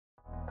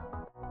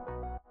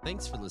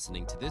Thanks for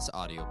listening to this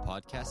audio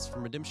podcast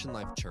from Redemption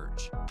Life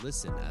Church.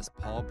 Listen as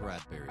Paul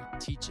Bradbury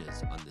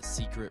teaches on the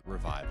secret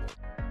revival.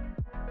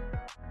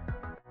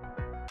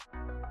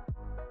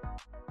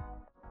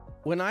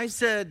 When I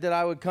said that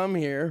I would come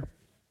here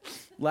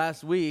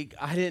last week,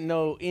 I didn't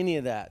know any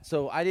of that.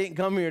 So I didn't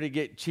come here to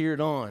get cheered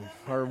on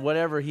or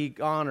whatever he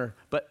honor,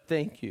 but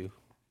thank you.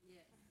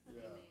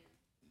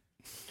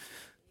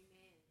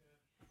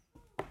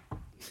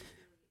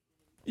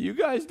 You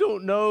guys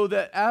don't know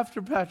that after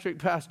Patrick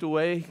passed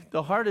away,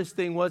 the hardest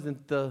thing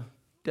wasn't the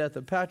death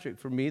of Patrick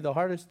for me. The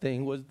hardest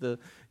thing was the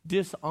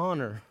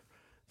dishonor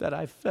that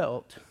I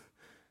felt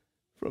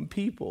from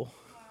people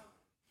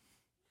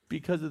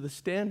because of the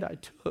stand I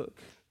took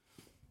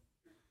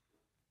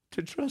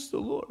to trust the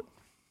Lord.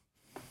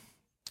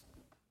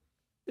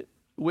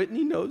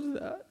 Whitney knows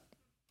that.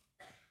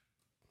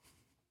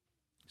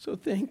 So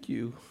thank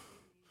you.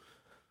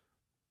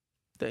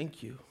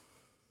 Thank you.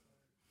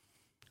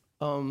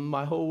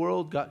 My whole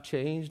world got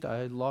changed.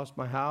 I lost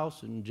my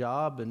house and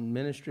job and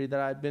ministry that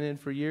I'd been in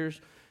for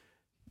years.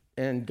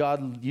 And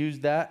God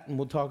used that, and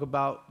we'll talk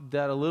about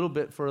that a little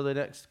bit for the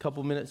next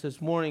couple minutes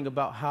this morning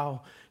about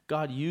how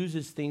God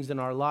uses things in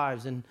our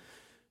lives. And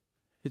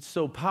it's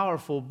so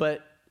powerful,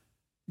 but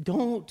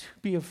don't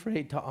be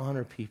afraid to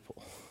honor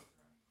people.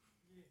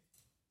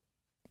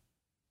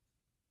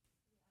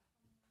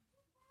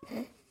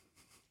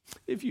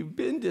 If you've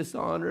been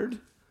dishonored,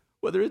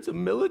 whether it's a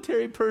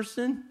military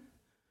person,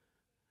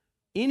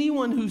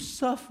 anyone who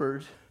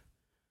suffered,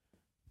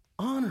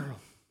 honor them.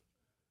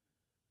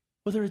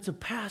 Whether it's a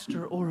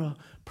pastor or a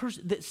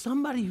person, that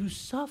somebody who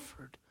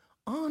suffered,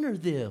 honor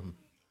them.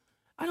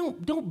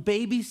 Don't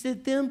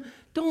babysit them.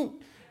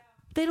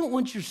 They don't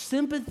want your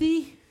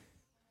sympathy.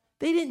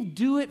 They didn't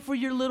do it for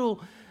your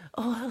little,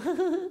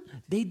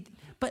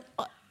 but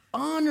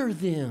honor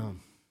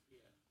them.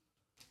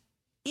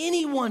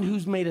 Anyone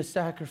who's made a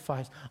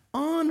sacrifice,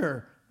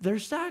 honor their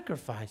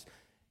sacrifice.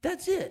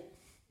 That's it.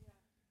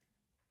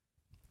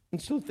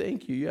 And so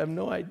thank you. You have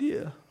no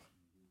idea.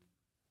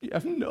 You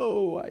have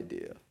no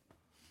idea.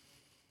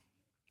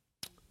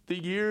 The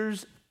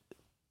years,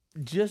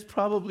 just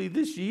probably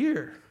this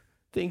year,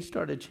 things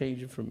started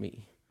changing for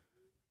me.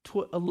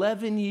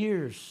 11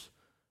 years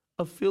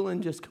of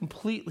feeling just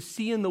completely,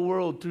 seeing the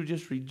world through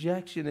just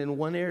rejection in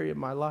one area of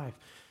my life.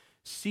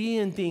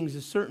 Seeing things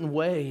a certain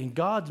way, and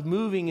God's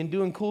moving and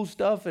doing cool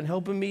stuff and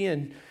helping me.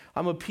 And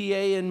I'm a PA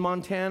in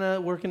Montana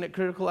working at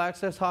critical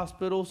access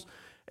hospitals.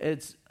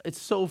 It's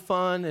so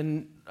fun,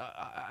 and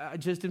I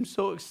just am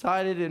so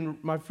excited. And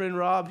my friend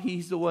Rob,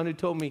 he's the one who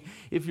told me,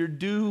 if you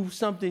do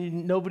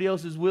something nobody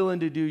else is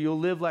willing to do, you'll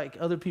live like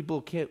other people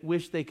can't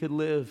wish they could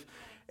live.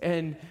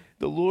 And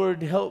the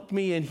Lord helped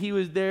me, and he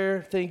was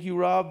there. Thank you,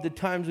 Rob. The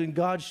times when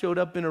God showed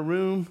up in a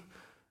room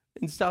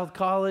in South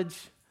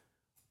College,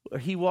 where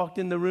he walked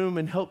in the room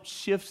and helped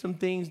shift some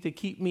things to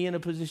keep me in a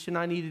position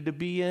I needed to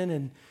be in.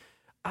 And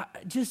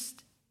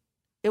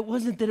it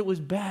wasn't that it was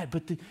bad,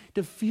 but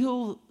to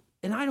feel.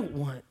 And I'm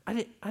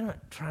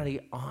not trying to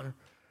get honor,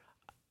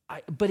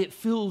 but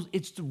it's right.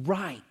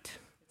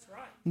 It's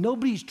right.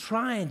 Nobody's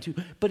trying to,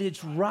 but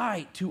it's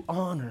right to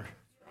honor.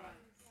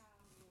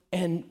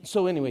 And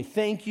so anyway,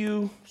 thank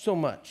you so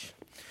much.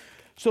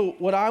 So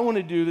what I want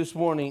to do this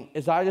morning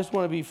is I just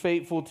want to be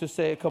faithful to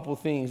say a couple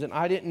things. And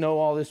I didn't know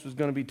all this was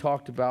going to be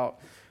talked about.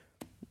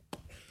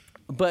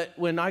 But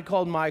when I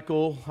called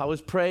Michael, I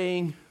was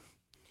praying,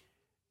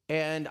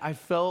 and I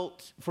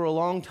felt for a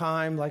long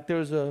time like there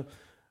was a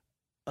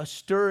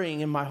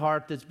stirring in my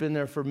heart that's been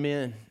there for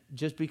men,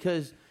 just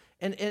because,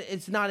 and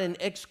it's not an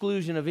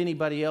exclusion of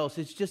anybody else.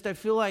 It's just, I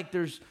feel like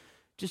there's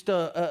just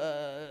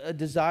a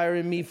desire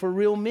in me for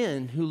real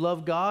men who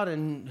love God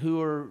and who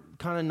are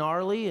kind of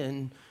gnarly,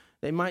 and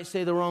they might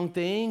say the wrong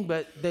thing,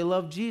 but they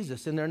love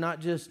Jesus, and they're not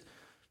just,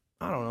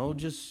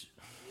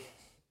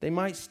 they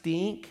might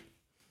stink,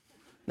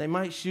 they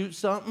might shoot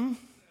something,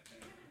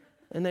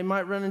 and they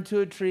might run into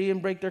a tree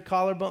and break their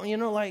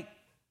collarbone,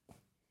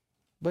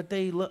 but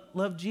they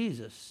love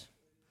Jesus.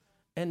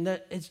 And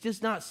that it's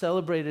just not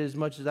celebrated as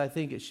much as I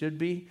think it should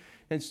be.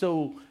 And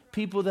so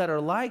people that are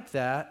like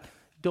that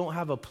don't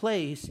have a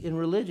place in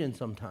religion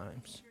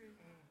sometimes.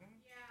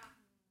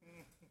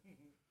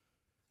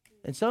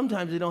 And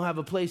sometimes they don't have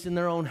a place in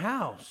their own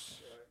house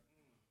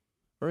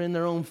or in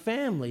their own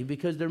family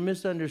because they're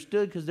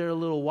misunderstood because they're a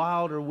little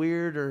wild or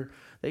weird, or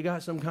they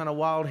got some kind of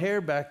wild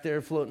hair back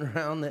there floating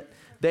around that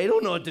they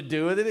don't know what to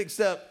do with it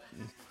except,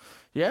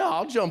 yeah,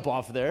 I'll jump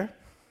off there.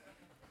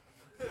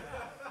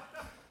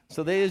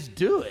 So they just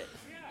do it.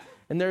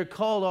 And they're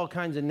called all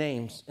kinds of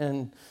names.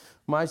 And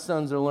my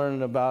sons are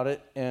learning about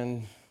it.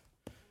 And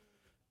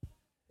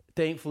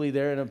thankfully,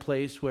 they're in a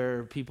place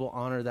where people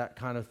honor that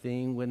kind of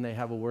thing when they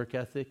have a work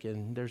ethic.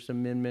 And there's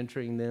some men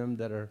mentoring them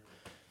that are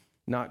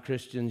not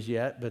Christians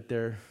yet, but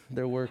they're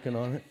working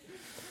on it.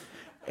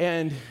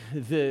 And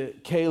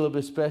Caleb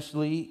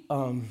especially,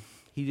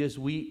 he just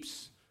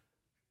weeps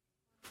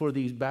for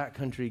these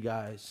backcountry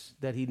guys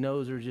that he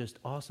knows are just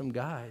awesome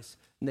guys.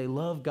 And they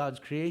love God's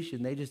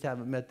creation. They just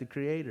haven't met the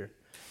Creator.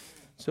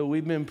 So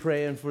we've been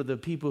praying for the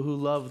people who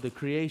love the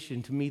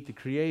creation to meet the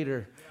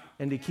Creator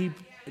and to keep,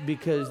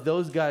 because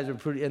those guys are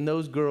pretty, and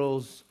those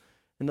girls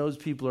and those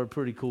people are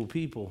pretty cool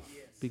people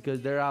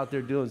because they're out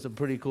there doing some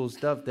pretty cool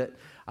stuff that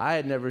I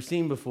had never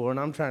seen before, and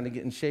I'm trying to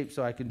get in shape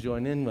so I can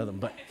join in with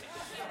them.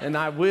 And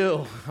I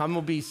will. I'm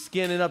going to be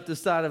skinning up the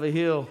side of a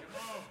hill.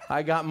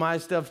 I got my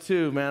stuff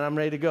too, man. I'm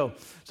ready to go.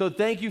 So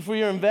thank you for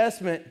your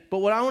investment. But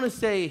what I want to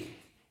say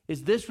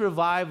is this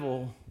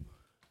revival,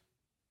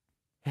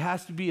 it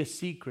has to be a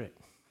secret.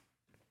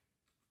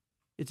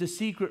 It's a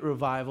secret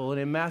revival. And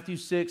in Matthew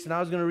 6, and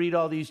I was going to read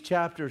all these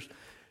chapters,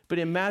 but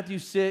in Matthew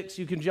 6,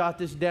 you can jot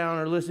this down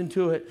or listen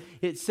to it.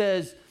 It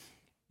says,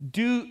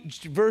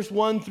 verse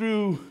 1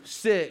 through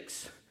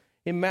 6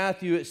 in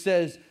Matthew, it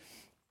says,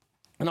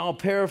 and I'll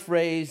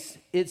paraphrase,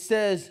 it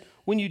says,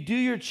 when you do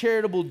your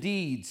charitable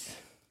deeds,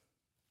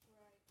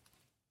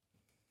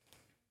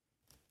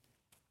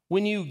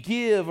 when you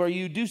give or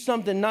you do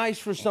something nice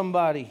for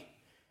somebody,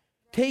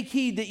 take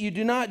heed that you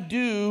do not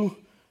do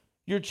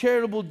your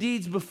charitable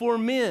deeds before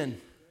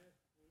men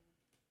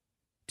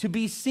to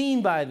be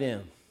seen by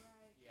them.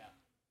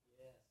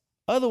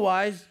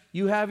 Otherwise,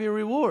 you have your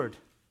reward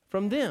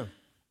from them.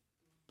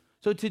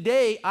 So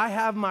today, I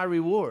have my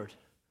reward.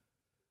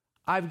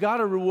 I've got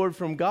a reward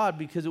from God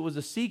because it was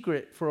a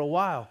secret for a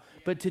while.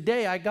 But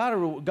today, I got a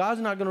reward.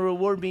 God's not going to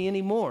reward me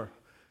anymore.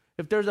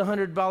 If there's a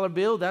 $100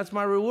 bill, that's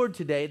my reward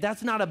today.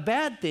 That's not a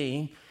bad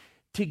thing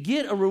to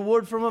get a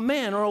reward from a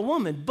man or a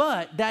woman.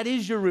 But that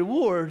is your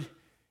reward,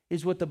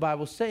 is what the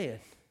Bible's saying.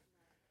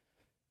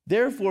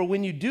 Therefore,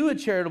 when you do a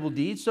charitable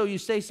deed, so you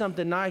say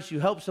something nice, you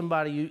help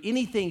somebody,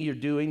 anything you're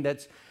doing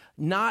that's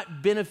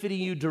not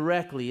benefiting you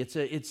directly,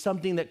 it's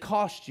something that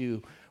costs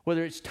you,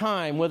 whether it's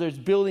time, whether it's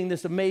building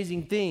this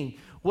amazing thing,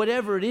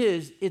 whatever it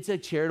is, it's a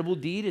charitable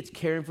deed, it's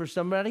caring for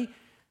somebody.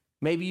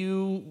 Maybe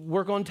you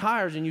work on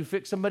tires and you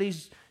fix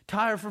somebody's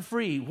tire for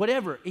free,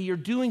 whatever, you're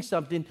doing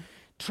something,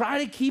 try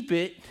to keep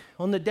it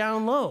on the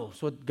down low,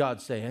 is what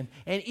God's saying.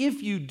 And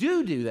if you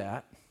do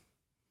that,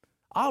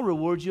 I'll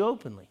reward you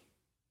openly.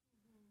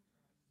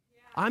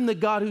 I'm the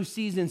God who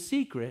sees in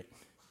secret.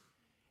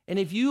 And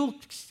if you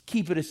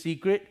keep it a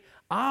secret,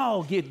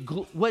 I'll get,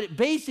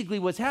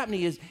 what's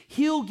happening is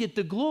he'll get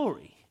the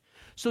glory.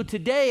 So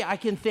today I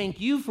can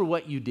thank you for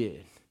what you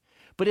did.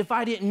 But if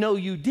I didn't know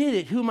you did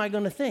it, who am I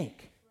going to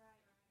thank?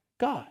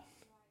 God.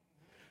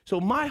 So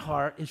my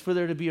heart is for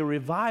there to be a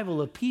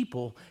revival of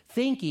people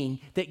thinking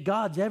that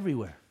God's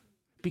everywhere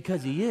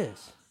because he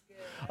is.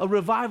 A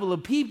revival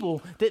of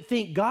people that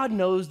think God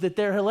knows that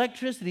their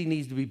electricity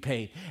needs to be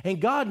paid.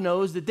 And God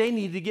knows that they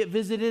need to get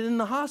visited in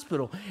the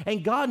hospital.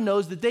 And God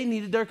knows that they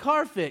needed their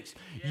car fixed.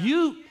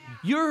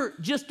 You're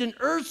just an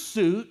earth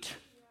suit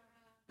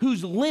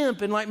who's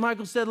limp, and like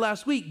Michael said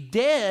last week,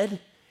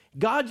 dead.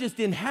 God just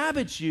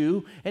inhabits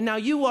you, and now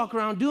you walk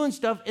around doing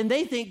stuff, and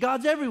they think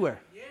God's everywhere.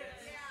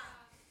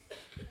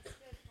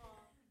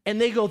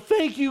 And they go,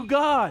 thank you,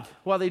 God,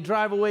 while they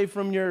drive away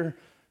from your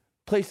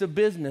place of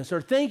business,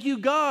 or thank you,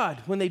 God,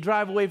 when they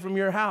drive away from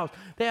your house.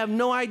 They have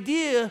no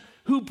idea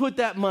who put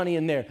that money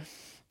in there.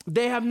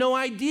 They have no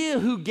idea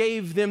who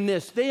gave them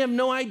this. They have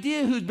no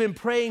idea who's been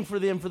praying for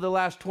them for the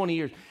last 20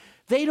 years.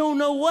 They don't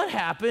know what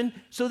happened,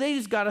 so they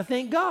just got to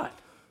thank God.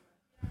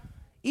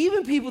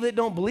 Even people that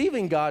don't believe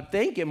in God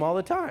thank him all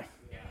the time.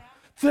 Yeah.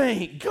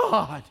 Thank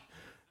God.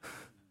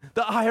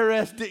 The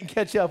IRS didn't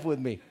catch up with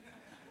me.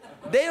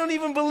 They don't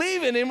even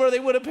believe in him or they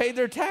would have paid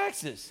their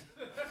taxes.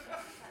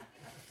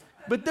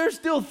 But they're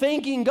still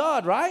thanking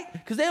God, right?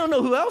 Because they don't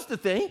know who else to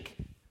thank.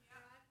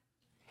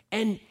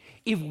 And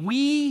if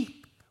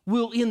we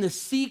will, in the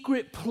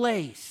secret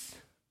place,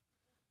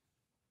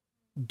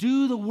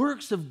 do the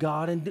works of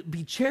God and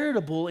be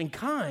charitable and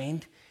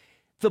kind,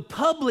 the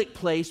public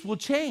place will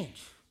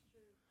change.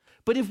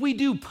 But if we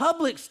do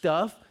public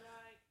stuff,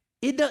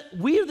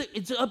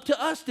 it's up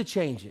to us to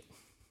change it.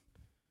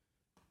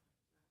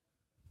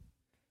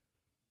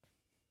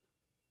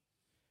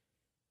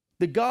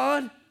 The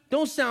God,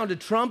 don't sound a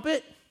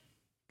trumpet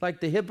like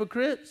the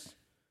hypocrites.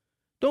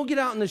 Don't get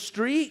out in the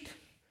street.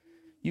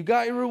 You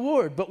got your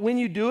reward. But when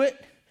you do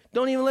it,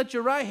 don't even let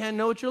your right hand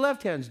know what your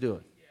left hand's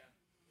doing.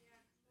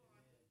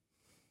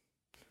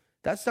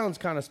 That sounds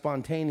kind of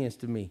spontaneous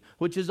to me,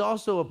 which is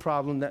also a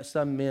problem that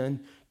some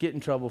men get in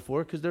trouble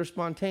for because they're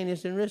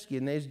spontaneous and risky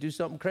and they just do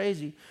something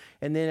crazy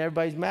and then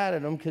everybody's mad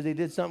at them because they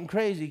did something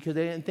crazy because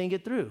they didn't think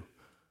it through.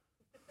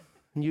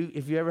 And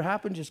if you ever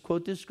happen, just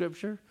quote this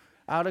scripture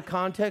out of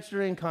context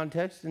or in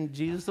context and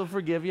Jesus will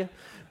forgive you.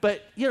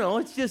 But,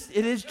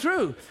 it is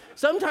true.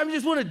 Sometimes you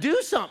just want to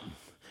do something.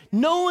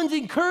 No one's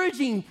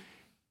encouraging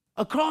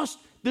across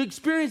the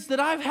experience that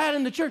I've had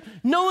in the church.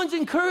 No one's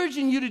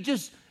encouraging you to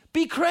just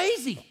be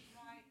crazy.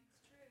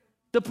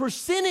 The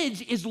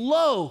percentage is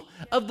low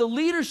of the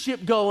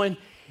leadership going,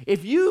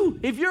 if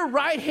your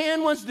right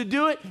hand wants to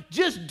do it,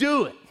 just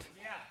do it.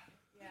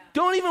 Yeah.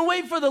 Don't even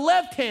wait for the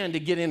left hand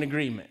to get in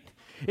agreement.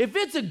 If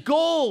it's a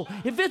goal,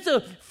 if it's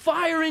a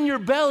fire in your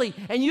belly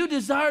and you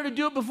desire to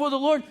do it before the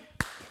Lord,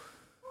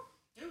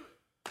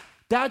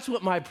 that's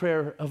what my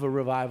prayer of a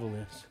revival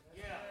is.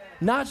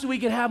 Not so we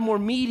can have more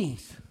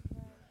meetings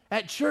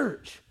at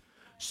church,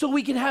 so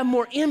we can have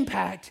more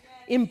impact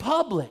in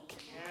public.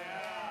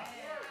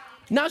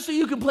 Not so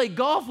you can play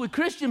golf with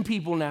Christian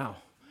people now.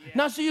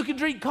 Not so you can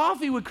drink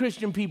coffee with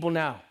Christian people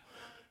now.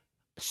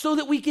 So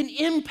that we can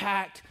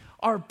impact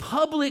our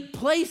public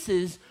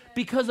places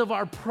because of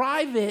our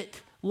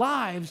private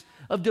lives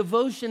of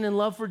devotion and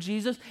love for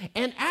Jesus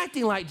and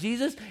acting like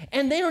Jesus,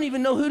 and they don't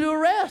even know who to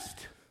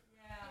arrest.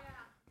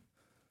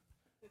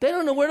 They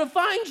don't know where to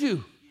find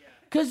you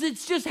because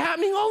it's just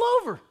happening all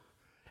over.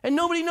 And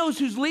nobody knows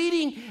who's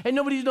leading and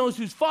nobody knows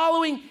who's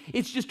following.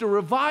 It's just a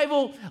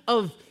revival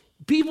of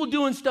people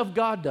doing stuff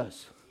God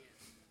does.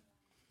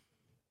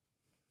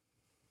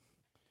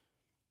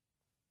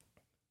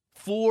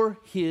 For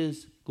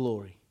his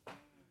glory.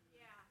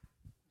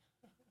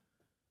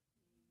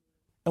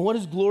 And what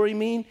does glory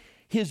mean?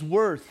 His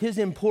worth, his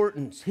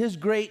importance, his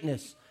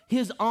greatness,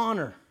 his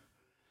honor.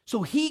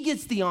 So he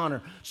gets the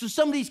honor. So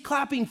somebody's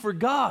clapping for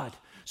God.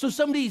 So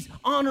somebody's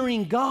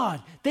honoring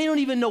God. They don't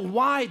even know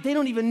why. They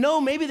don't even know.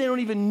 Maybe they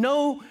don't even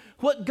know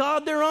what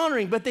God they're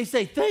honoring. But they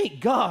say, thank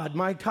God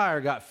my tire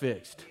got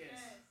fixed.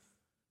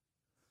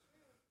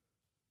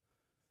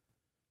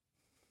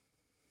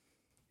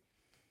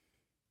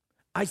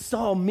 I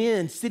saw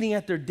men sitting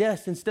at their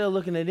desks instead of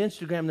looking at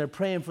Instagram, they're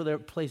praying for their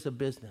place of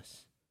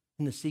business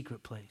in the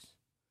secret place.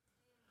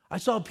 I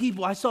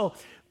saw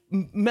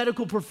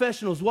medical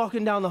professionals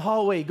walking down the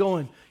hallway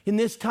going, in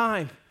this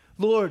time,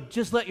 Lord,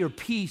 just let your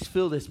peace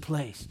fill this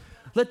place.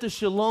 Let the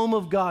shalom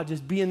of God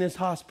just be in this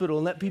hospital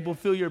and let people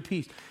feel your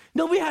peace.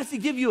 Nobody has to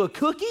give you a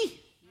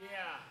cookie. Yeah,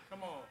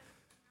 come on.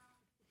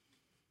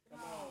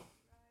 Come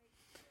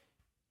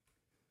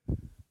on.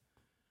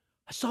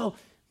 I saw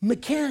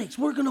mechanics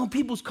working on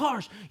people's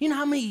cars. You know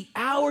how many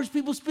hours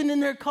people spend in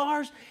their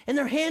cars? And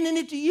they're handing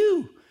it to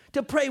you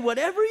to pray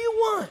whatever you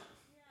want.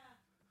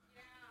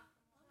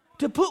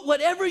 To put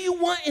whatever you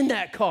want in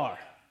that car.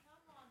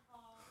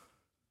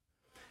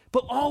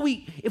 But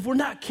if we're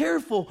not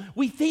careful,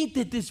 we think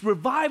that this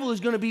revival is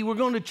going to be, we're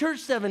going to church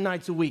 7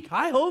 nights a week.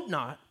 I hope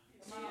not.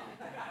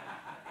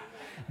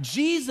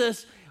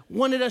 Jesus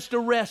wanted us to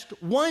rest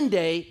one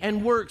day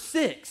and work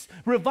 6.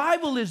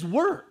 Revival is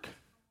work.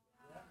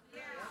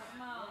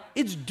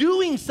 It's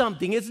doing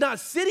something. It's not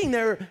sitting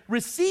there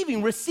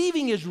receiving.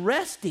 Receiving is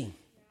resting.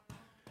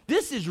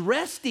 This is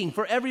resting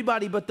for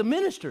everybody but the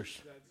ministers.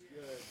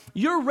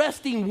 You're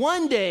resting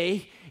one day,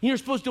 and you're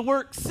supposed to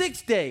work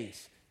 6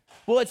 days.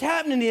 Well, what's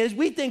happening is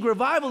we think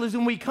revival is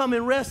when we come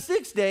and rest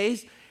 6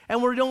 days,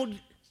 and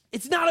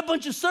it's not a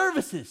bunch of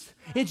services.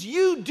 It's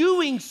you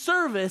doing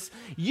service,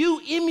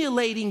 you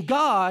emulating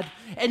God,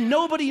 and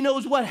nobody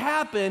knows what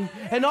happened,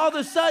 and all of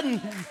a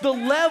sudden, the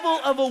level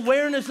of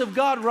awareness of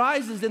God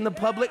rises in the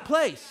public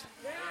place.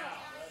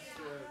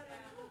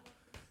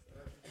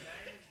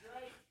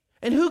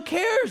 And who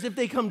cares if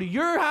they come to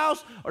your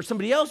house or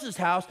somebody else's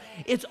house?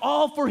 It's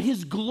all for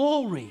his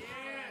glory.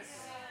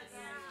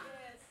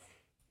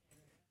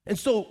 And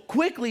so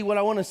quickly, what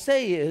I want to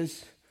say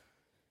is,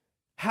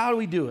 how do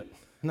we do it?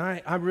 And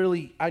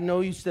I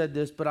know you said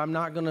this, but I'm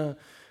not gonna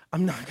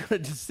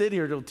just sit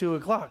here till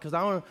 2:00 because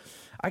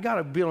I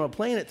gotta be on a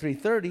plane at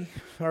 3:30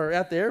 or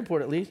at the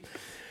airport at least.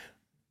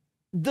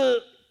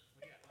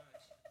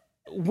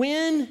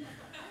 When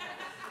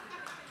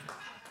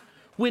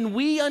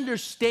we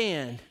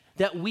understand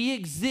that we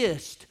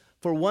exist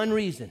for one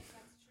reason,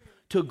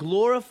 to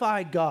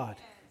glorify God.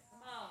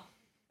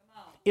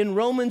 In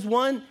Romans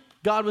 1,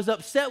 God was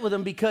upset with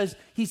them because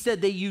he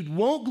said that you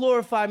won't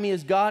glorify me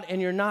as God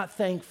and you're not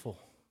thankful.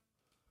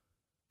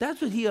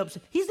 That's what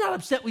he's not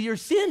upset with your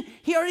sin.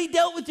 He already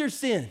dealt with your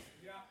sin.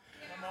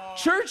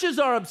 Churches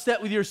are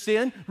upset with your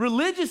sin.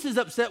 Religious is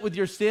upset with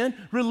your sin.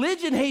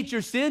 Religion hates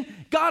your sin.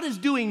 God is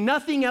doing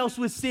nothing else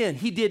with sin.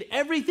 He did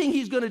everything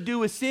he's going to do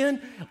with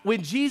sin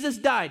when Jesus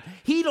died.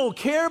 He don't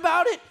care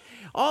about it.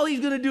 All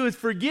he's going to do is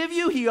forgive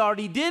you. He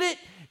already did it.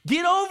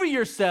 Get over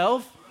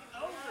yourself.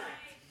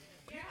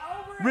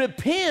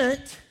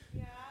 Repent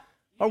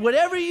or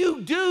whatever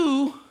you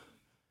do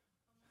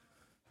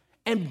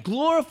and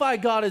glorify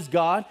God as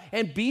God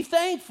and be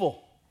thankful.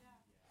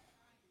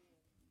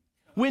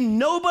 When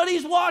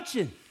nobody's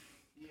watching.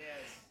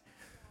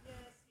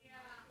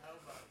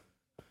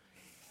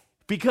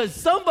 Because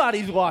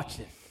somebody's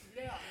watching.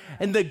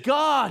 And the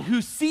God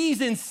who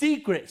sees in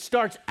secret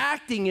starts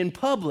acting in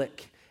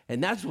public.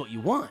 And that's what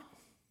you want.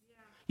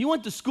 You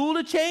want the school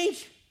to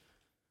change?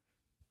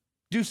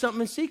 Do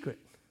something in secret.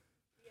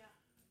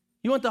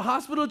 You want the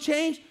hospital to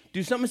change?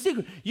 Do something in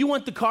secret. You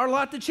want the car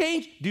lot to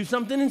change? Do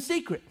something in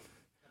secret.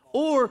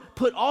 Or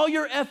put all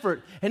your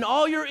effort and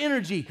all your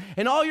energy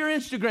and all your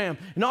Instagram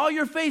and all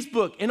your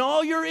Facebook and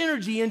all your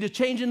energy into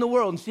changing the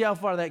world and see how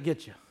far that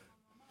gets you.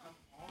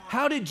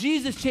 How did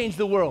Jesus change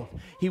the world?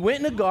 He went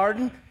in a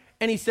garden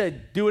and he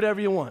said, do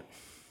whatever you want.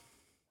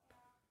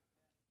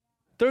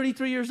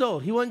 33 years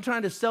old. He wasn't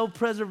trying to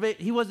self-preservate.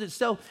 He wasn't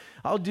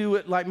I'll do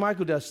it like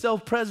Michael does,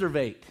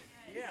 self-preservate.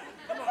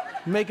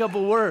 Make up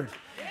a word.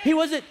 He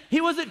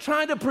wasn't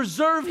trying to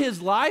preserve his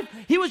life.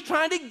 He was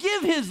trying to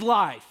give his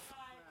life.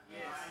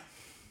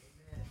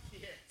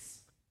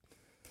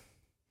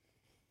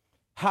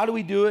 How do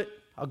we do it?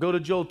 I'll go to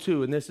Joel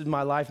 2, and this is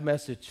my life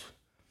message.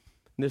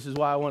 And this is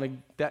why I want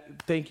to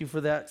thank you for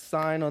that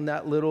sign on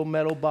that little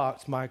metal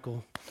box,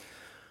 Michael.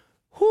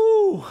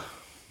 Whoo!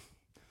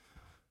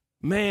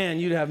 Man,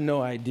 you'd have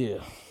no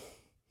idea.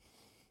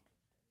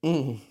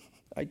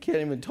 I can't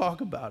even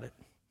talk about it.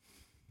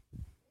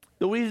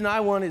 The reason I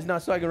want it is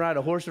not so I can ride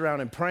a horse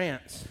around and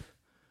prance.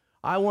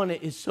 I want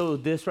it is so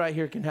this right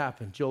here can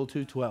happen. Joel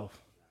 2:12.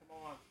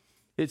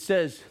 It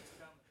says,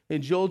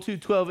 in Joel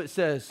 2:12, it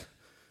says,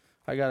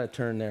 I got to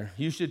turn there.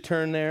 You should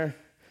turn there.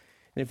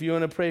 And if you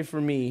want to pray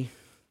for me,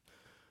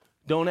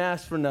 don't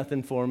ask for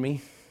nothing for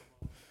me.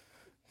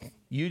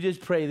 You just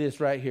pray this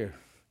right here.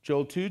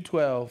 Joel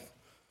 2:12,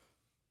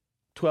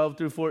 12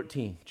 through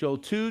 14. Joel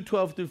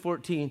 2:12 through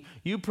 14.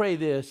 You pray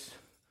this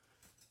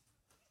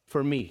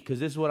for me, because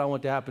this is what I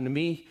want to happen to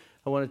me.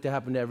 I want it to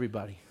happen to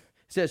everybody.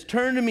 It says,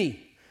 turn to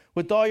me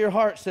with all your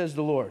heart, says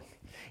the Lord.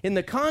 In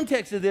the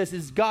context of this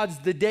is God's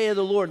the day of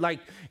the Lord, like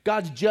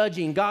God's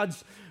judging,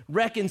 God's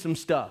wrecking some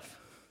stuff.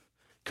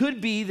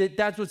 Could be that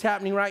that's what's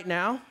happening right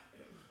now.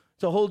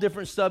 It's a whole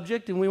different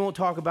subject, and we won't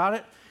talk about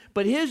it.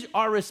 But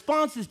our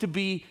response is to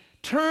be,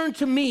 turn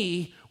to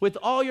me with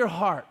all your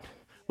heart,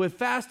 with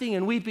fasting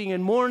and weeping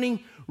and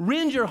mourning.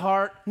 Rend your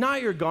heart,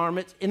 not your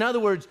garments. In other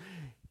words,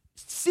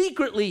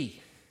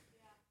 secretly.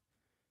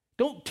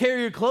 Don't tear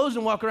your clothes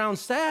and walk around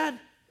sad.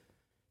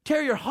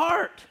 Tear your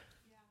heart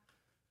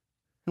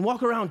and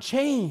walk around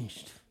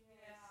changed.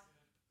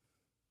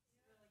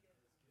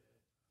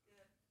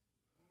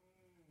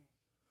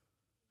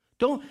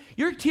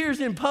 Your tears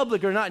in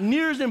public are not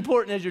near as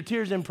important as your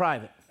tears in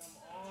private.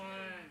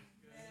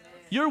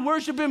 You're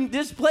worshiping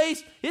this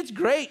place, it's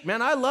great,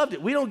 man. I loved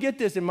it. We don't get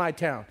this in my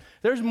town.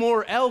 There's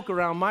more elk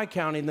around my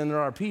county than there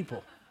are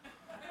people.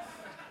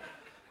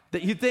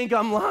 That you think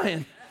I'm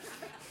lying.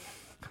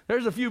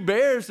 There's a few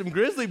bears, some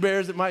grizzly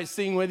bears that might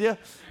sing with you,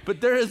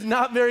 but there is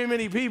not very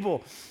many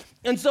people.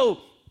 And so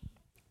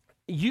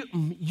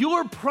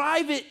your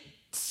private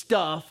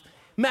stuff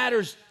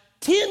matters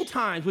 10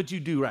 times what you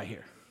do right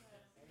here.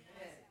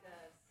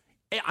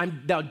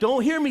 Now,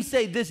 don't hear me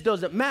say this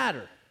doesn't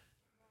matter.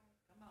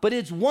 But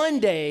it's one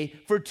day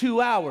for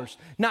 2 hours,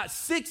 not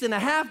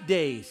 6.5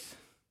 days.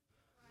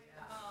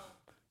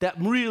 That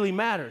really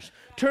matters.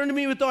 Turn to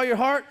me with all your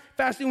heart,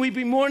 fasting,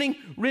 weeping, mourning.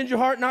 Rend your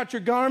heart, not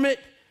your garment.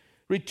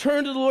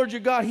 Return to the Lord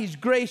your God. He's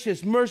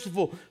gracious,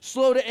 merciful,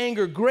 slow to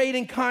anger, great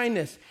in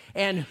kindness.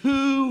 And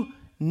who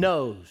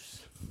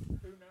knows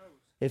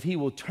if he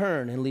will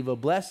turn and leave a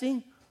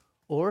blessing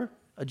or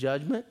a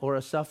judgment or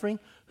a suffering?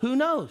 Who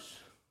knows?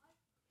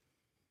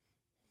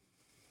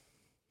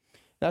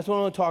 That's what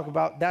I want to talk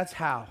about. That's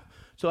how.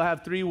 So I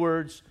have 3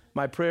 words.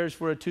 My prayers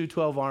for a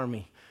 212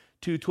 army.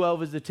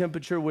 212 is the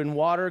temperature when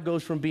water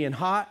goes from being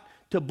hot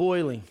to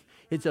boiling.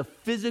 It's a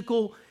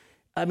physical,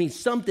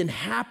 something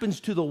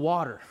happens to the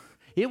water.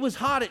 It was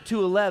hot at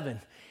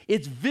 211.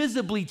 It's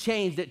visibly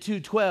changed at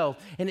 212,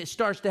 and it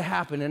starts to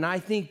happen. And I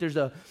think there's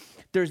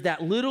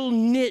that little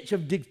niche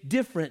of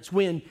difference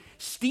when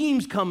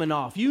steam's coming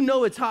off. You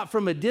know it's hot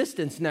from a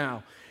distance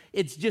now.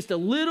 It's just a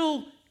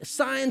little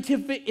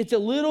scientific, it's a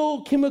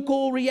little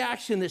chemical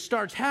reaction that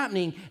starts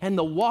happening, and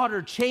the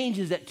water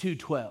changes at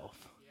 212.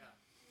 Yeah.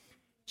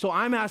 So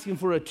I'm asking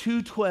for a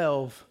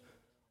 212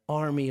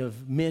 army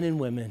of men and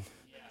women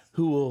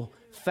who will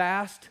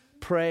fast,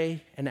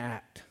 pray, and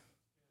act.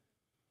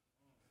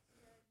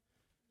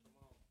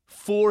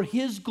 For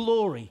his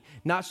glory,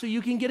 not so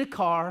you can get a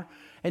car,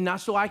 and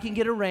not so I can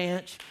get a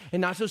ranch, and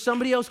not so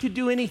somebody else could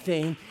do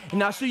anything, and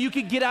not so you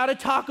could get out of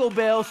Taco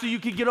Bell so you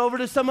could get over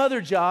to some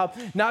other job,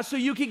 not so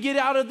you could get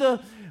out of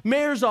the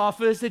mayor's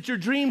office at your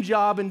dream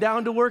job and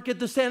down to work at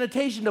the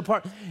sanitation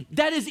department.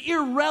 That is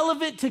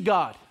irrelevant to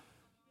God.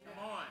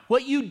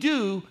 What you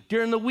do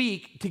during the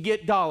week to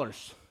get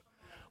dollars.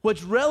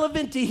 What's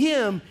relevant to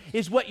him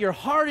is what your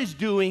heart is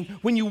doing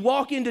when you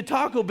walk into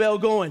Taco Bell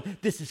going,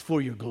 this is for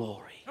your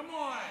glory.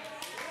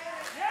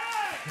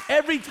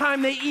 Every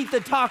time they eat the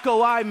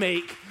taco I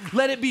make,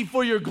 let it be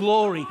for your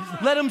glory.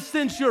 Let them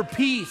sense your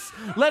peace.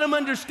 Let them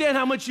understand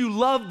how much you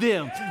love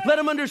them. Let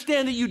them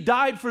understand that you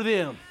died for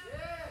them.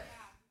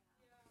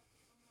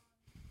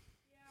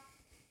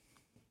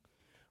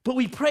 But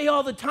we pray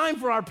all the time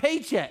for our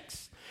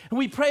paychecks. And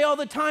we pray all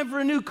the time for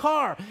a new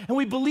car. And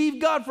we believe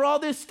God for all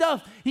this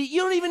stuff.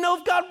 You don't even know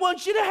if God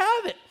wants you to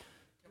have it.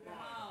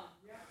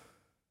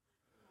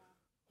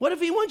 What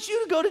if he wants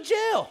you to go to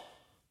jail?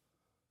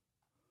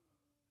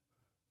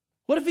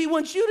 What if he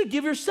wants you to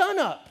give your son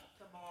up?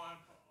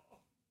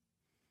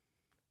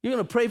 You're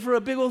going to pray for a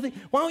big old thing?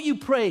 Why don't you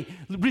pray,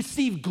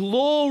 receive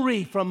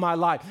glory from my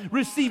life.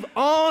 Receive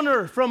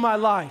honor from my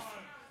life.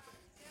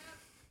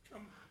 You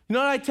know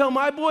what I tell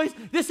my boys?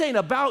 This ain't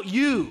about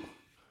you.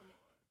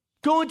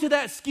 Going to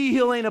that ski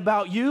hill ain't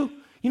about you.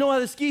 You know why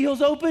the ski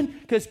hill's open?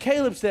 Because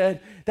Caleb said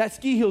that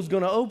ski hill's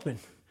going to open.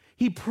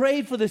 He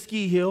prayed for the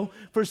ski hill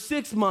for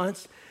 6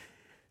 months.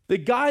 The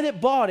guy that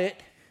bought it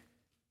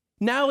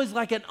now is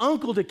like an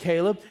uncle to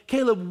Caleb.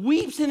 Caleb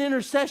weeps in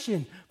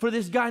intercession for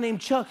this guy named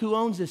Chuck who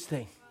owns this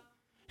thing.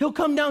 He'll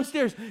come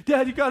downstairs.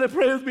 Dad, you got to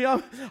pray with me. I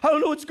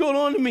don't know what's going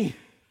on to me.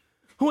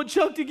 I want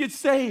Chuck to get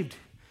saved.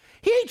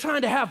 He ain't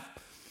trying to have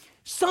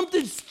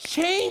something's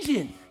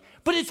changing,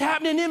 but it's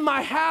happening in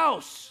my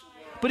house.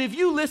 But if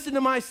you listen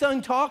to my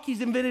son talk, he's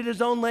invented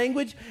his own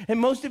language, and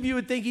most of you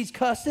would think he's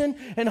cussing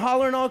and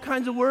hollering all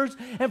kinds of words,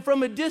 and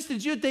from a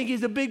distance you'd think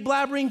he's a big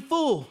blabbering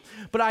fool.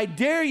 But I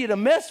dare you to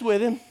mess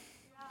with him.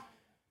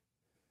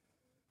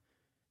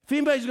 If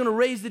anybody's going to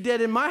raise the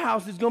dead in my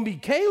house, it's going to be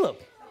Caleb.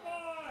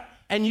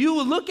 And you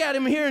will look at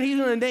him here, and he's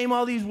going to name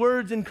all these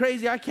words and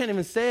crazy. I can't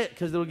even say it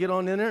because it'll get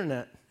on the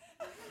internet.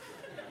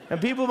 And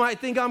people might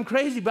think I'm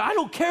crazy, but I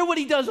don't care what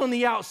he does on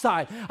the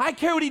outside. I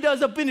care what he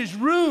does up in his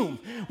room.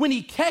 When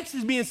he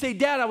texts me and say,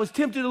 Dad, I was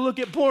tempted to look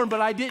at porn, but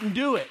I didn't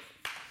do it.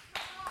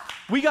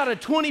 We got a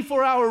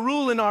 24-hour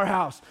rule in our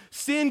house.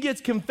 Sin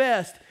gets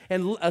confessed,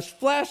 and a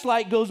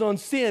flashlight goes on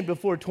sin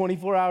before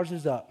 24 hours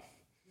is up.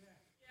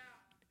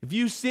 If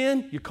you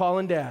sin, you're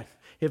calling Dad.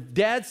 If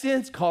Dad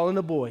sins, calling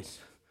the boys.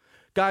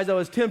 Guys, I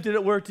was tempted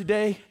at work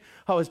today.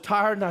 I was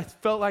tired, and I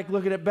felt like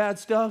looking at bad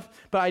stuff,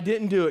 but I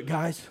didn't do it,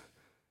 guys.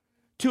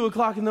 2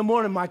 o'clock in the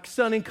morning, my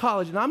son in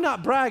college, and I'm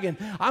not bragging.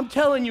 I'm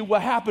telling you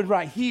what happened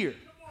right here.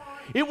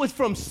 It was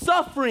from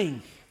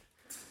suffering.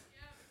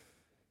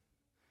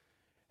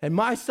 And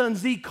my son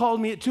Zeke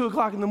called me at 2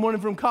 o'clock in the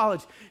morning from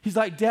college. He's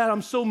like, Dad,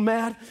 I'm so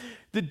mad.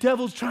 The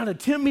devil's trying to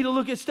tempt me to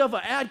look at stuff.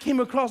 An ad came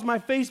across my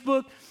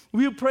Facebook.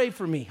 Will you pray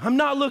for me? I'm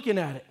not looking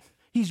at it.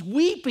 He's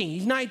weeping.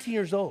 He's 19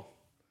 years old.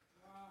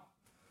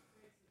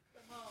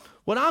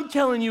 What I'm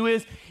telling you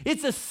is,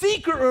 it's a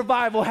secret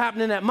revival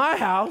happening at my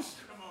house.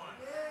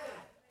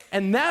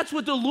 And that's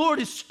what the Lord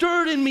has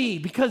stirred in me,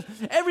 because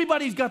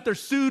everybody's got their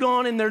suit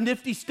on and their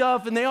nifty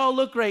stuff and they all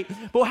look great.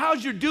 But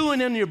how's you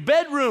doing in your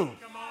bedroom?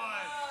 Come on.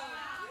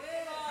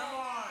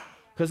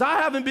 Because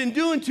I haven't been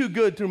doing too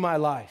good through my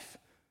life.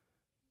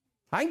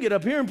 I can get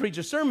up here and preach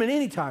a sermon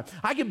anytime.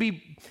 I can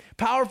be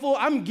powerful.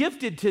 I'm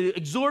gifted to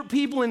exhort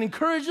people and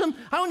encourage them.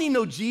 I don't need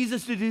no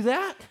Jesus to do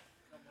that.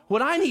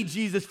 What I need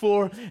Jesus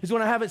for is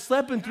when I haven't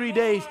slept in 3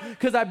 days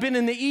because I've been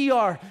in the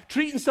ER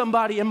treating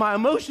somebody and my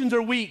emotions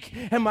are weak,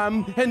 and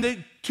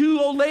the 2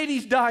 old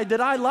ladies died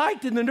that I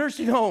liked in the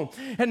nursing home,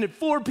 and the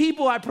 4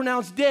 people I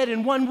pronounced dead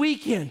in 1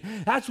 weekend.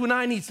 That's when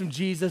I need some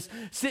Jesus,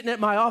 sitting at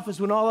my office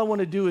when all I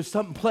want to do is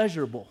something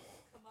pleasurable.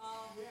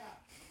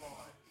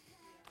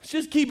 Let's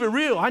just keep it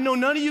real. I know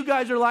none of you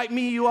guys are like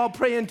me. You all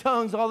pray in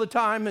tongues all the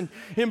time and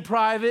in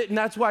private, and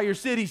that's why your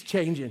city's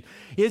changing.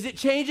 Is it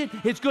changing?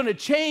 It's going to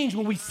change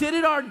when we sit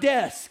at our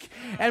desk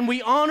and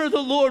we honor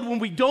the Lord when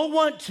we don't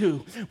want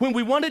to, when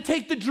we want to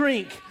take the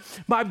drink.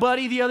 My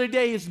buddy the other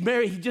day is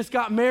married. He just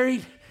got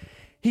married.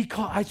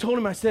 I told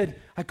him,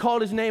 I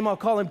called his name. I'll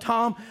call him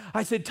Tom.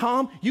 I said,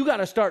 Tom, you got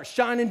to start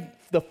shining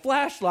the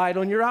flashlight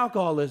on your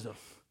alcoholism.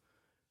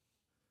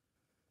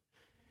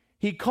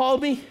 He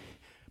called me.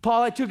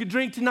 Paul, I took a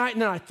drink tonight,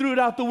 and then I threw it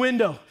out the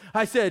window.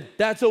 I said,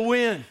 that's a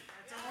win.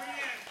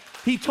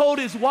 He told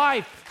his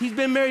wife, he's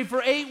been married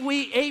for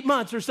 8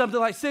 months or something,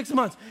 like 6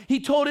 months. He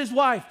told his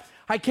wife,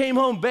 I came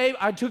home, babe,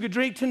 I took a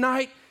drink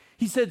tonight.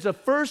 He said it's the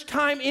first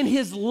time in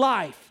his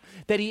life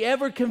that he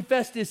ever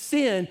confessed his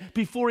sin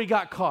before he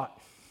got caught.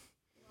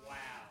 Wow.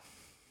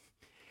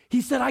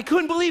 He said, I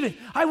couldn't believe it.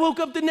 I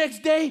woke up the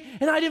next day,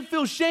 and I didn't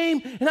feel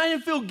shame, and I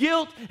didn't feel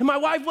guilt, and my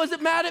wife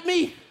wasn't mad at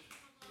me.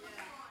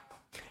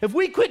 If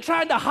we quit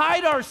trying to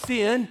hide our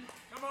sin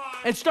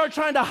and start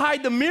trying to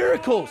hide the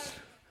miracles,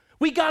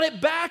 we got it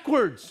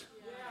backwards.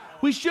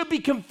 We should be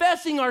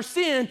confessing our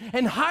sin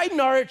and hiding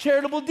our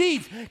charitable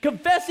deeds.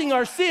 Confessing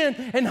our sin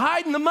and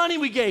hiding the money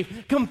we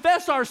gave.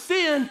 Confess our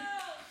sin.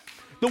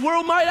 The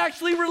world might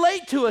actually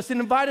relate to us and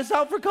invite us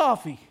out for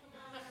coffee.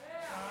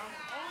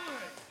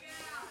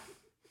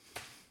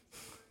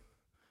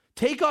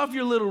 Take off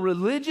your little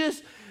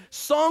religious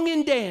song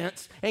and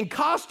dance and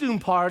costume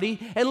party,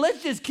 and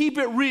let's just keep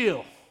it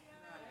real.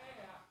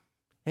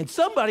 And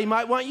somebody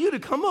might want you to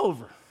come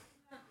over.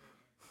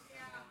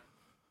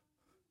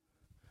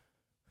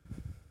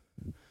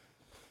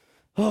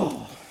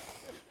 Oh,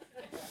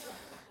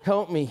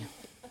 help me.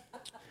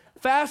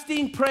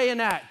 Fasting, pray,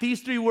 and act.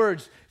 These 3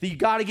 words, you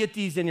got to get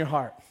these in your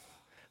heart.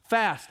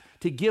 Fast,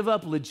 to give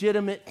up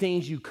legitimate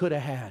things you could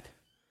have had.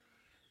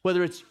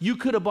 Whether it's you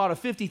could have bought a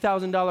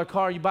 $50,000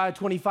 car, you buy a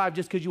 $25,000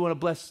 just because you want to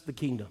bless the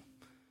kingdom.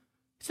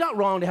 It's not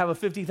wrong to have a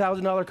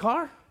 $50,000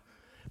 car.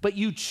 But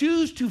you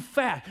choose to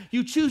fast.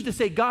 You choose to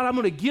say, God, I'm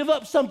going to give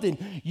up something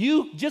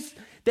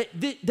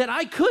that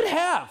I could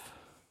have.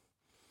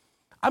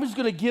 I'm just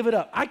going to give it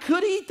up. I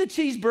could eat the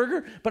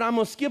cheeseburger, but I'm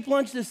going to skip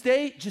lunch this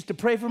day just to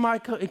pray for my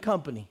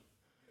company.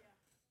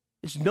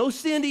 It's no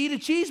sin to eat a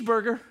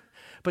cheeseburger,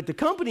 but the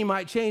company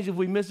might change if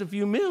we miss a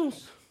few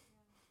meals.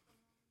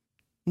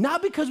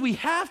 Not because we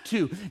have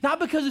to, not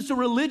because it's a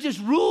religious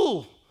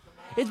rule.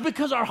 It's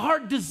because our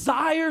heart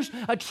desires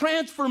a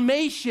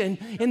transformation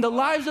in the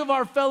lives of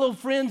our fellow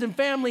friends and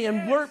family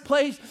and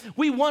workplace.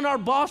 We want our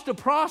boss to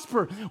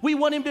prosper. We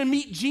want him to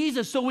meet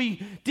Jesus, so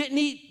we didn't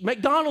eat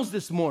McDonald's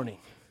this morning.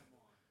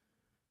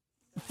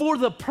 For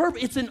the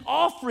purpose, it's an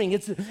offering.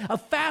 It's a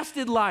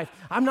fasted life.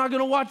 I'm not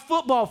going to watch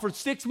football for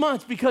 6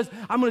 months because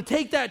I'm going to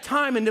take that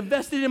time and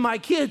invest it in my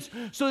kids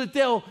so that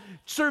they'll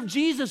serve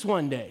Jesus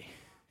one day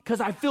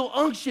because I feel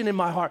unction in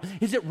my heart.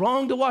 Is it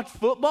wrong to watch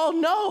football?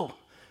 No.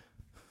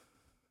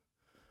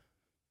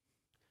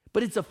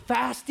 But it's a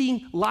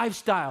fasting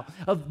lifestyle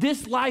of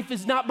this life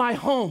is not my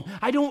home.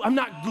 I'm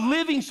not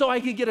living so I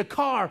can get a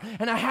car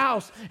and a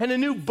house and a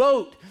new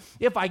boat.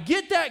 If I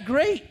get that,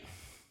 great.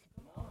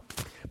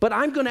 But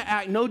I'm going to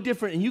act no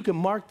different, and you can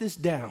mark this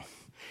down.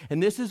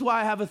 And this is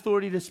why I have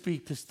authority to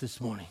speak this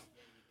morning.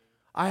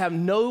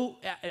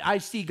 I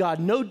see God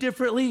no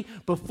differently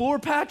before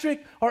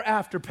Patrick or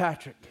after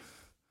Patrick.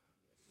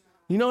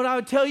 You know what I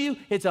would tell you?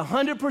 It's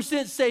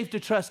 100% safe to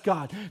trust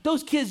God.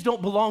 Those kids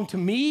don't belong to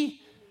me.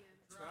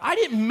 I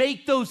didn't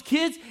make those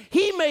kids.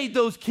 He made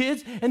those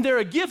kids, and they're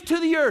a gift to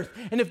the earth.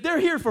 And if they're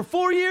here for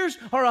 4 years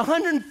or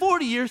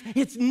 140 years,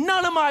 it's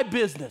none of my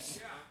business.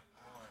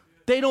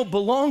 They don't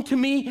belong to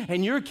me,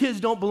 and your kids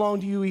don't belong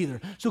to you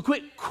either. So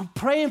quit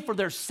praying for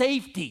their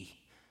safety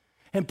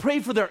and pray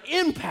for their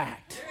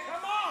impact.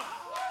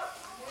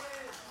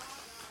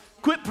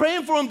 Quit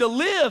praying for them to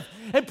live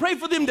and pray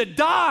for them to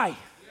die.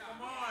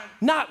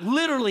 Not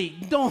literally.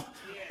 Don't.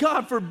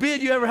 God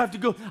forbid you ever have to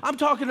go. I'm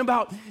talking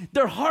about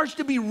their hearts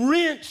to be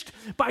wrenched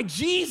by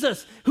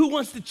Jesus who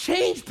wants to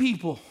change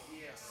people.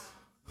 Yes.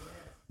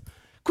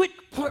 Quit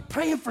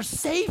praying for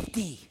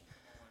safety.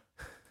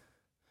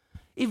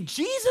 If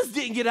Jesus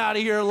didn't get out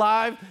of here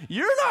alive,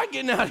 you're not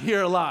getting out of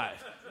here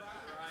alive.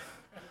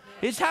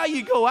 It's how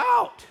you go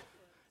out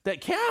that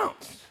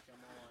counts.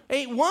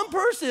 Ain't one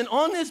person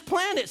on this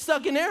planet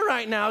sucking air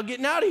right now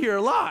getting out of here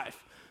alive.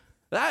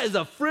 That is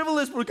a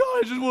frivolous, God,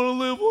 I just want to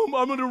live.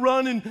 I'm going to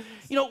run. And,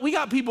 we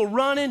got people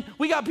running.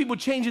 We got people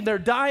changing their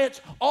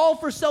diets, all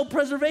for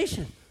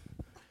self-preservation.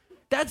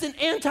 That's an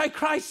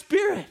antichrist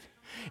spirit.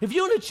 If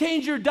you want to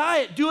change your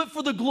diet, do it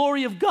for the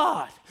glory of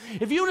God.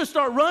 If you want to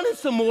start running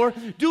some more,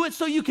 do it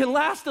so you can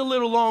last a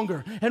little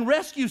longer and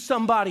rescue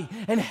somebody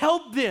and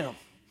help them.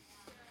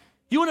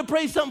 You want to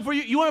pray something for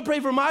you? You want to pray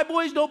for my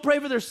boys? Don't pray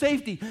for their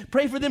safety.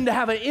 Pray for them to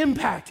have an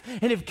impact.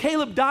 And if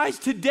Caleb dies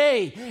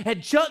today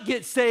and Chuck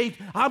gets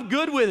saved, I'm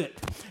good with it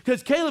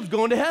because Caleb's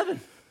going to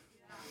heaven.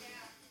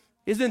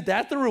 Isn't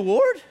that the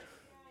reward?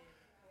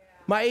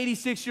 My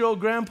 86-year-old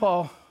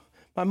grandpa,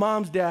 my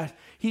mom's dad,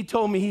 he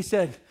told me, he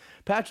said,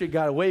 Patrick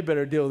got a way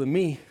better deal than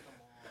me.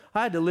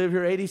 I had to live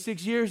here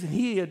 86 years, and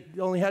he had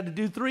only had to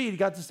do 3. He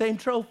got the same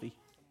trophy.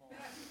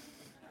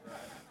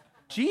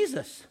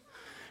 Jesus.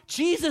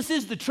 Jesus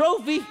is the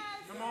trophy.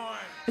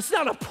 It's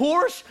not a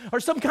Porsche or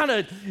some kind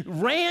of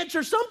ranch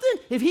or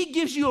something. If he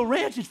gives you a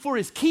ranch, it's for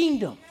his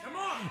kingdom.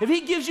 If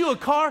he gives you a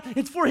car,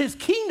 it's for his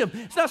kingdom.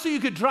 It's not so you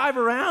could drive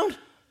around.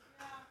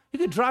 You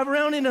could drive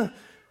around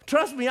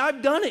trust me,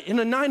 I've done it, in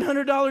a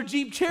 $900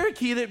 Jeep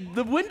Cherokee that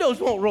the windows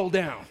won't roll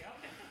down.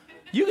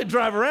 You could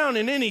drive around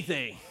in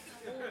anything.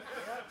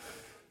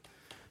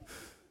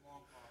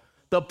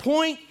 The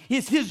point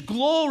is his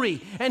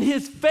glory and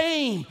his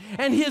fame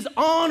and his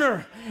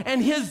honor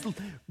and his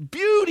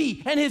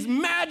beauty and his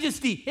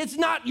majesty. It's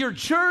not your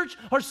church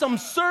or some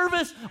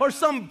service or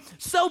some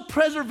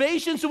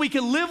self-preservation so we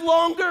can live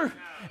longer.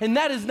 And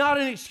that is not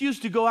an excuse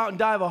to go out and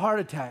die of a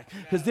heart attack,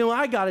 because then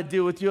I got to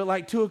deal with you at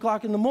like 2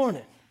 o'clock in the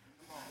morning.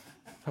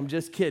 I'm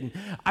just kidding.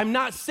 I'm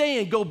not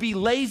saying go be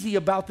lazy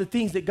about the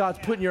things that God's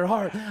put in your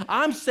heart.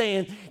 I'm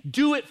saying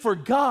do it for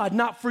God,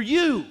 not for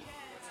you.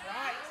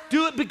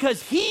 Do it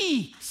because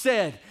he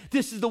said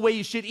this is the way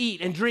you should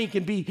eat and drink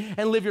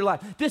and live your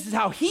life. This is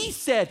how he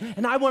said,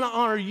 and I want to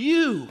honor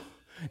you.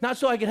 Not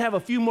so I can have a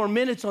few more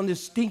minutes on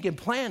this stinking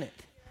planet,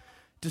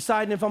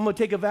 deciding if I'm going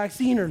to take a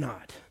vaccine or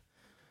not.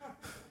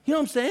 You know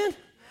what I'm saying?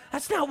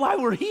 That's not why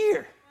we're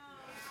here.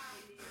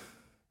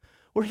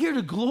 We're here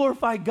to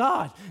glorify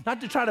God,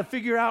 not to try to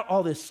figure out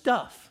all this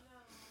stuff.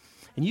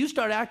 And you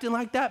start acting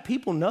like that,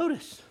 people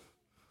notice.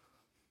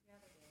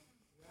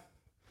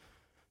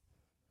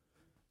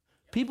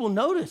 People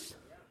notice.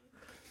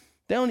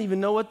 They don't even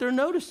know what they're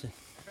noticing.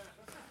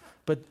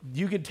 But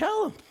you can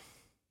tell them.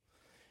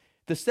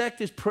 The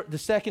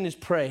second is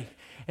pray.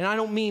 And I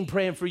don't mean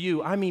praying for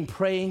you. I mean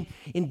praying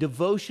in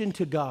devotion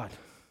to God.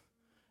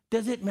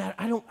 Does it matter?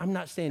 I'm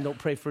not saying don't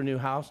pray for a new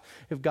house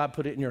if God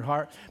put it in your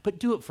heart, but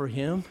do it for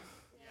him.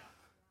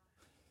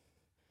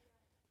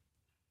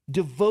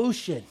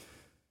 Devotion.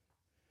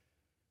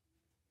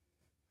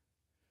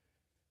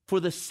 For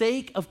the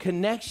sake of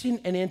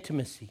connection and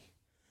intimacy.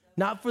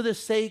 Not for the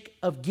sake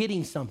of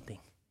getting something.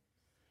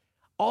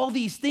 All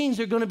these things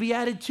are going to be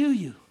added to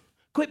you.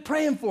 Quit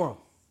praying for them.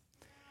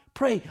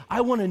 Pray,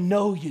 I want to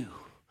know you.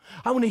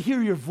 I want to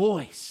hear your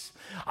voice.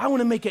 I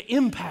want to make an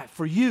impact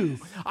for you.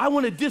 I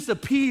want to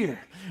disappear.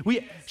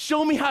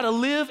 Show me how to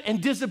live and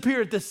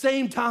disappear at the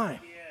same time.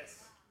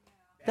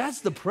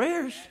 That's the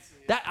prayers.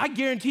 That I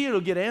guarantee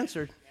it'll get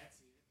answered.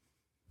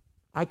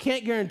 I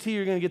can't guarantee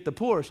you're going to get the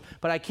Porsche,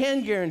 but I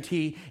can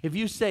guarantee if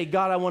you say,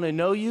 God, I want to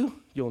know you,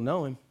 you'll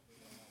know him.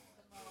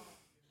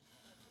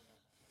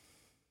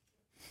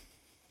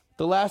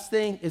 The last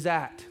thing is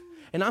act.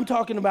 And I'm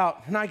talking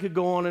about, and I could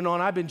go on and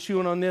on. I've been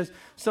chewing on this.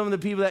 Some of the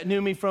people that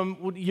knew me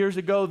from years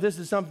ago, this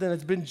is something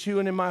that's been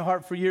chewing in my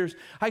heart for years.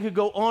 I could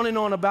go on and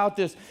on about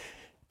this.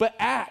 But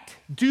act.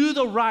 Do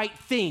the right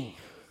thing.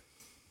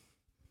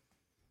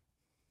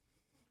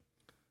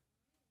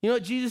 You know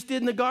what Jesus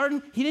did in the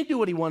garden? He didn't do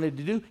what he wanted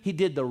to do. He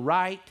did the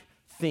right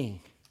thing.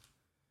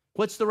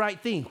 What's the right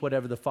thing?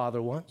 Whatever the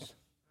Father wants.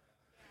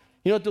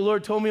 You know what the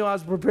Lord told me while I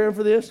was preparing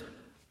for this?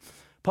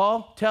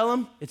 Paul, tell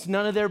them it's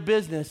none of their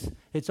business.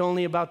 It's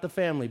only about the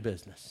family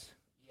business.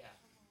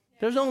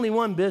 There's only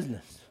one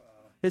business.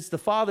 It's the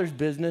Father's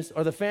business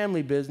or the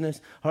family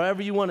business,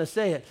 however you want to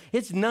say it.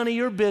 It's none of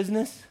your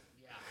business.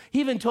 He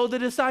even told the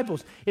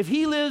disciples, if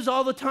he lives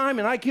all the time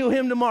and I kill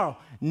him tomorrow,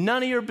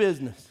 none of your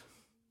business.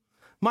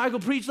 Michael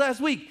preached last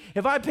week,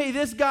 if I pay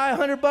this guy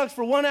 $100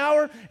 for 1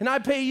 hour and I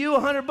pay you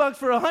 $100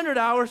 for 100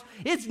 hours,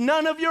 it's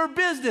none of your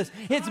business.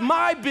 It's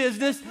my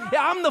business.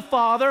 I'm the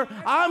Father,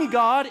 I'm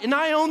God, and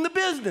I own the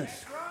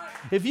business.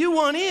 If you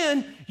want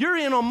in, you're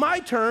in on my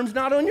terms,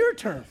 not on your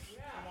terms.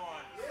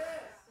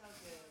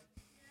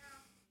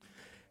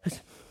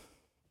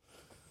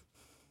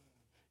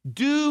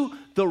 Do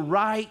the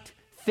right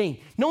thing.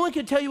 No one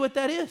can tell you what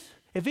that is.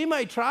 If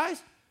anybody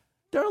tries,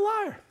 they're a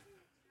liar.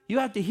 You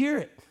have to hear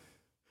it.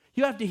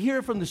 You have to hear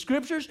it from the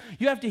scriptures.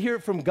 You have to hear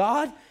it from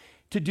God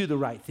to do the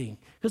right thing.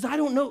 Because I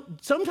don't know,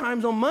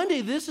 sometimes on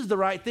Monday this is the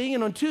right thing,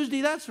 and on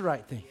Tuesday that's the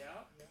right thing.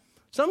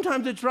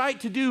 Sometimes it's right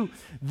to do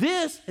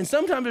this, and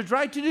sometimes it's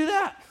right to do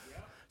that.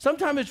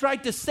 Sometimes it's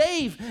right to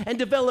save and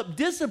develop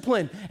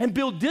discipline and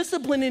build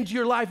discipline into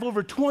your life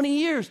over 20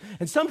 years.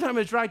 And sometimes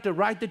it's right to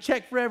write the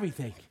check for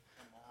everything.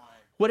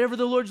 Whatever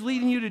the Lord's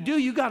leading you to do,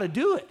 you got to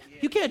do it.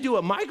 You can't do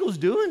what Michael's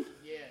doing.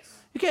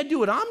 You can't do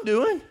what I'm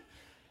doing.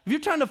 If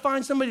you're trying to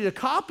find somebody to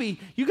copy,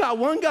 you got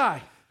one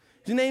guy.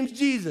 His name's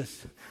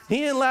Jesus. He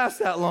didn't last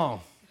that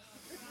long,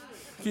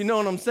 if you know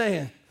what I'm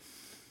saying.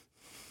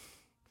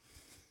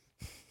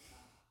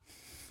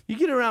 You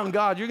get around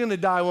God, you're going to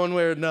die one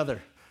way or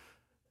another.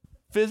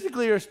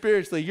 Physically or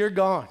spiritually, you're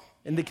gone.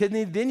 And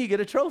then you get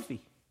a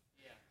trophy.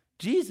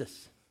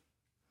 Jesus.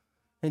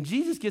 And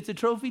Jesus gets a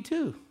trophy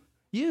too.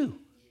 You.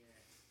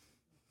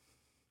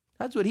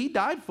 That's what he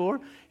died for.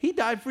 He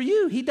died for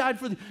you. He died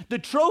for the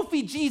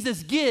trophy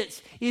Jesus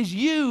gets is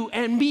you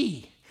and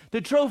me. The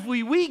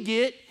trophy we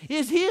get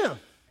is him.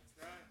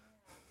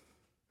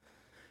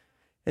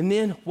 And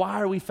then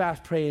why are we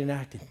fast, praying, and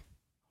acting?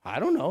 I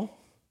don't know.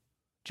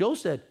 Joe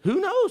said,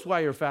 who knows why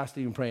you're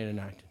fasting and praying and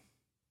acting?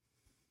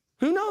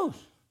 Who knows?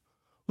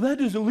 Well, that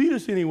doesn't lead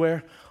us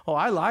anywhere. Oh,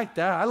 I like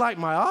that. I like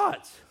my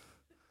odds.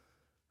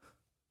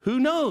 Who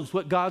knows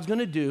what God's going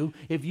to do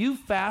if you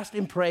fast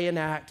and pray and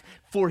act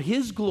for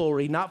his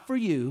glory, not for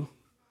you.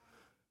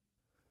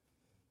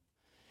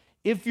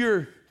 If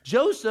you're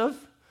Joseph,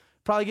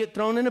 probably get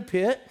thrown in a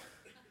pit,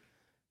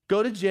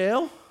 go to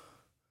jail,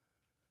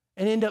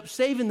 and end up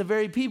saving the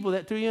very people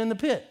that threw you in the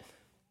pit.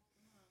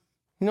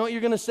 You know what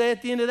you're going to say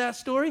at the end of that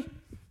story?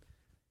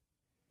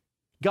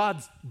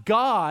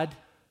 God,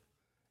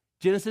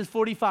 Genesis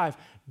 45,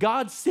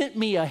 God sent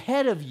me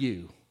ahead of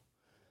you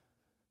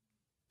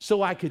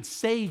so I could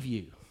save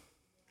you.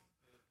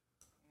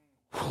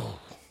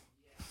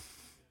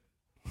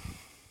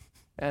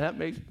 And that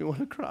makes me want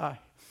to cry.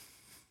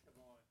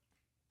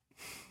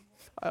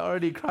 I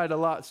already cried a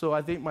lot, so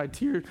I think my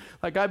tears,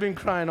 like I've been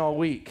crying all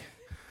week.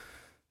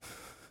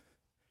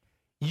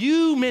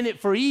 You meant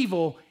it for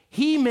evil.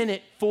 He meant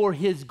it for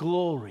his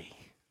glory.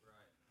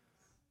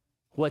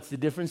 What's the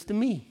difference to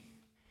me?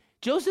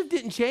 Joseph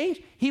didn't change.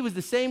 He was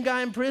the same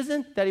guy in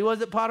prison that he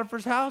was at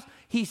Potiphar's house.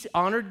 He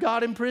honored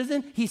God in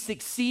prison. He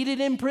succeeded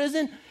in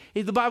prison.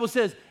 The Bible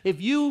says, if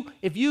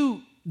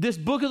this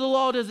book of the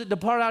law doesn't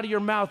depart out of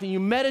your mouth and you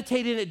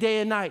meditate in it day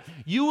and night,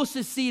 you will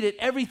succeed at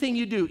everything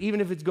you do,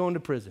 even if it's going to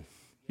prison.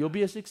 You'll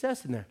be a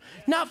success in there.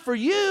 Not for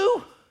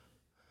you,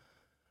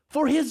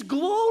 for his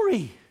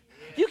glory.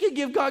 You can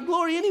give God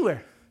glory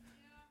anywhere.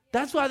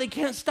 That's why they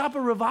can't stop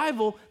a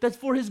revival that's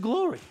for his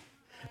glory.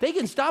 They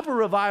can stop a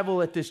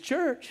revival at this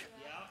church.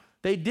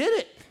 They did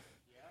it.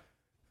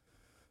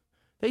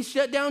 They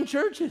shut down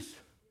churches,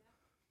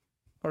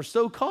 or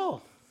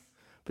so-called.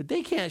 But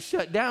they can't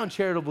shut down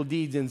charitable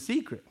deeds in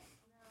secret.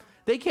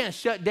 They can't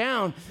shut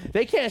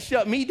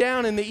me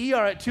down in the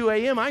ER at 2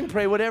 a.m. I can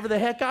pray whatever the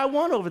heck I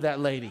want over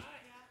that lady.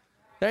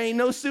 There ain't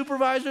no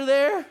supervisor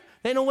there.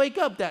 They don't wake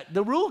up.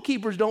 The rule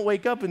keepers don't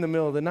wake up in the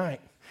middle of the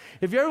night.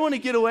 If you ever want to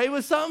get away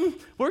with something,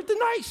 work the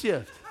night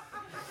shift.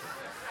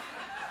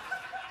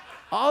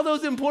 All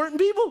those important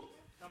people,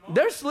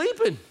 they're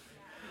sleeping.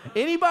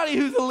 Anybody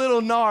who's a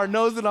little gnar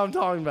knows what I'm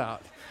talking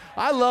about.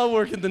 I love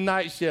working the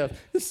night shift.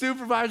 The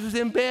supervisor's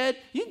in bed.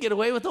 You can get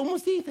away with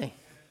almost anything,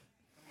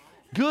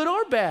 good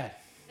or bad.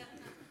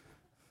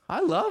 I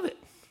love it.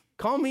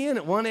 Call me in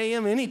at 1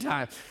 a.m.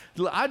 anytime.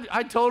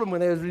 I told them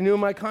when they was renewing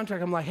my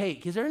contract, I'm like, hey,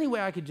 is there any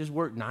way I could just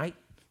work night?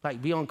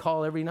 Like be on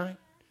call every night?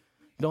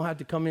 Don't have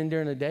to come in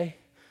during the day?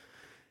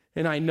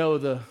 And I know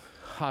the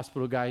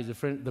hospital guy, he's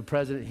the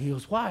president. He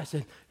goes, why? I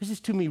said, there's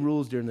just too many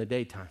rules during the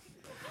daytime.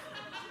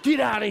 Get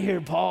out of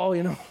here, Paul,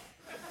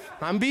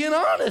 I'm being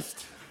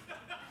honest.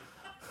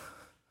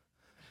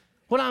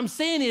 What I'm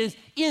saying is,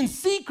 in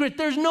secret,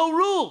 there's no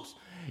rules.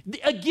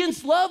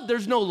 Against love,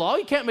 there's no law.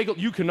 You can't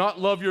you cannot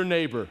love your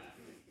neighbor.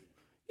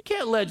 You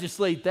can't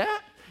legislate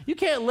that. You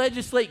can't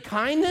legislate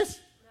kindness.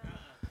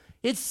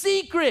 It's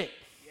secret.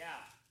 Yeah.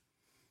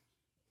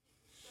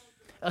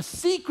 A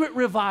secret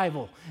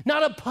revival,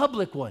 not a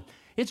public one.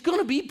 It's going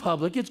to be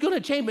public. It's going to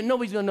change, but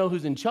nobody's going to know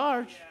who's in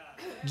charge.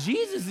 Yeah.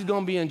 Jesus is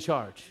going to be in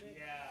charge.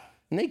 Yeah.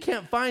 And they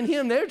can't find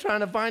him. They're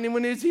trying to find him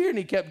when he was here, and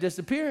he kept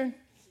disappearing.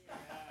 Yeah.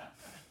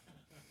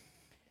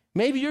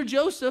 Maybe you're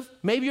Joseph.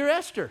 Maybe you're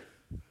Esther.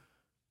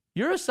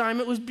 Your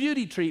assignment was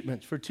beauty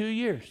treatments for 2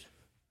 years.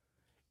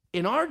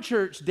 In our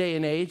church day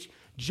and age,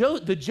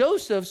 the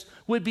Josephs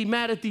would be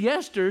mad at the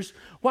Esthers.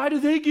 Why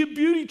do they get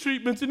beauty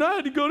treatments and I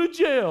had to go to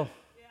jail?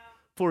 Yeah.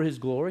 For his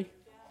glory.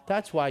 Yeah.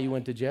 That's why you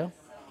went to jail.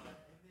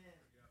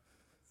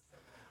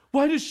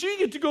 Why does she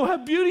get to go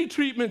have beauty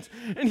treatments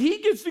and he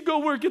gets to go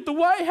work at the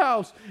White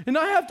House and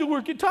I have to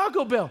work at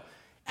Taco Bell?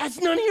 That's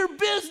none of your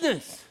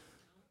business.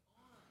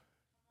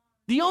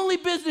 The only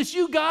business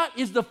you got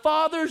is the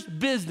Father's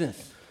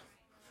business.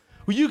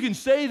 Well, you can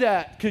say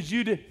that because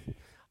you did.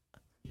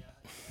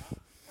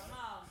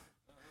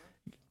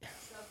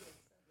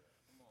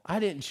 I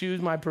didn't choose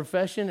my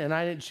profession and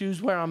I didn't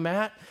choose where I'm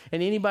at.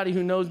 And anybody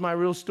who knows my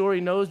real story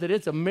knows that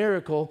it's a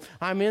miracle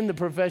I'm in the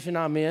profession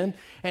I'm in.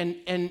 And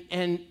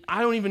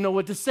I don't even know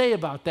what to say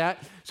about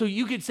that. So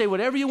you could say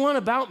whatever you want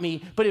about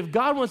me, but if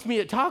God wants me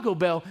at Taco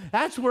Bell,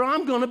 that's where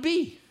I'm going to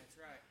be.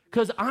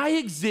 Because I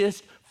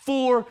exist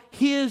for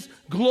his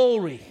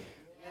glory.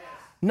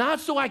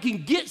 Not so I can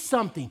get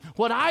something.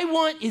 What I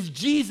want is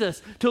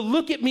Jesus to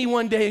look at me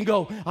one day and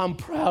go, I'm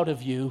proud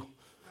of you.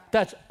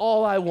 That's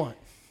all I want.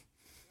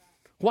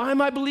 Why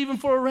am I believing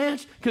for a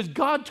ranch? Because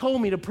God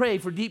told me to pray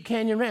for Deep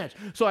Canyon Ranch.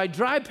 So I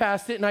drive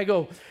past it and I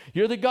go,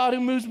 you're the God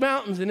who moves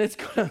mountains. And it's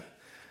going to,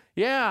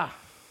 yeah.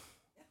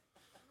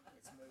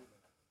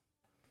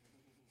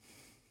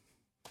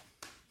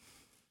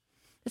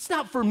 It's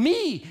not for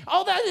me.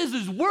 All that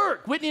is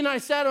work. Whitney and I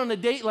sat on a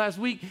date last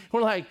week.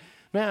 We're like,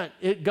 man,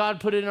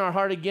 God put it in our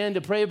heart again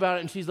to pray about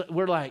it. And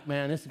we're like,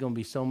 man, this is going to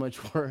be so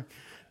much work.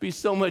 It'd be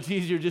so much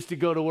easier just to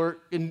go to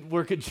work and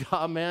work a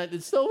job, man.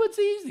 It's so much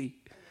easy.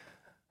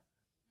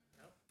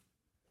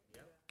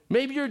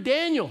 Maybe you're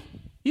Daniel.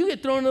 You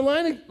get thrown in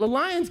the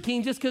lion's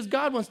king just because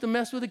God wants to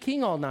mess with the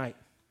king all night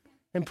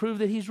and prove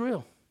that he's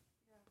real.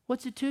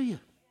 What's it to you?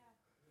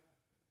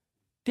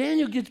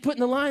 Daniel gets put in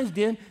the lion's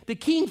den. The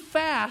king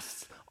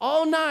fasts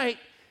all night,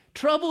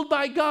 troubled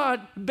by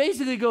God,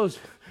 basically goes,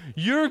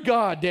 you're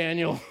God,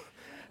 Daniel.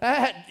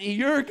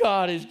 Your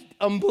God is,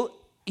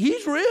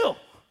 he's real.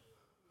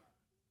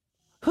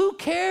 Who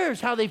cares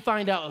how they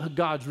find out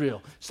God's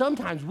real?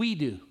 Sometimes we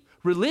do.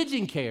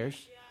 Religion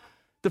cares.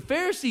 The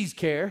Pharisees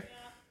care,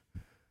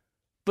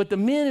 but the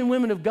men and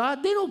women of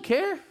God, they don't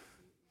care.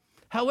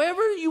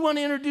 However you want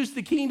to introduce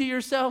the king to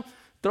yourself,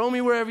 throw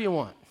me wherever you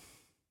want.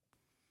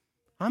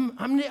 I'm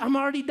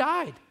already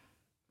died.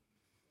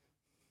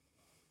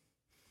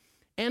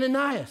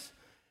 Ananias,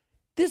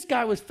 this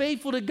guy was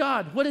faithful to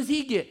God. What does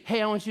he get?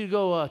 Hey, I want you to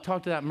go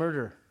talk to that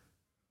murderer,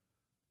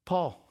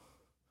 Paul.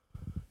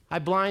 I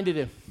blinded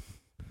him.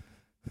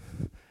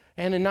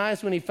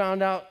 Ananias, when he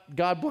found out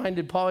God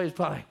blinded Paul, he was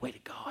probably like, way to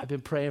go. I've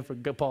been praying for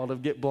Paul to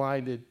get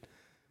blinded.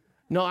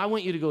 No, I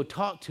want you to go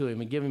talk to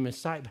him and give him his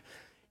sight.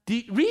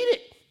 Read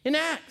it in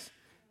Acts.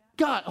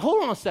 God,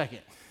 hold on a second.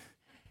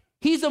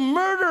 He's a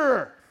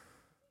murderer.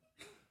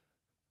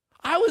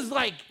 I was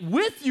like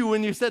with you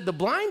when you said the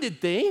blinded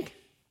thing.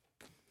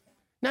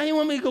 Now you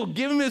want me to go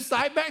give him his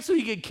sight back so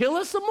he could kill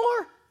us some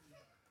more?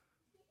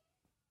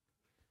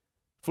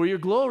 For your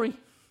glory.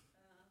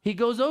 He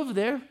goes over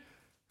there.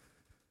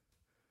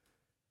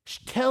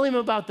 Tell him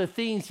about the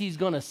things he's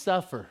going to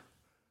suffer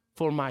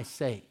for my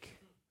sake.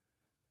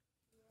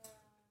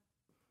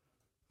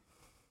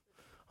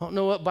 I don't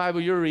know what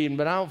Bible you're reading,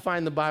 but I don't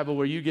find the Bible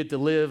where you get to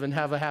live and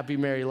have a happy,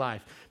 merry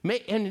life.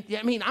 And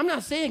I mean, I'm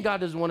not saying God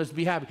doesn't want us to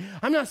be happy.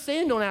 I'm not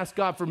saying don't ask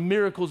God for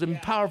miracles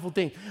and powerful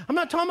things. I'm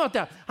not talking about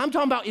that. I'm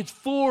talking about it's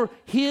for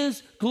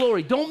his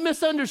glory. Don't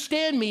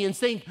misunderstand me and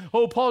think,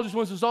 oh, Paul just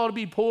wants us all to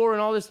be poor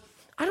and all this.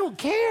 I don't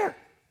care.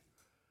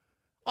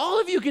 All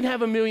of you can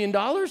have $1 million.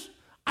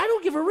 I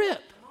don't give a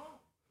rip.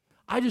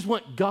 I just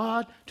want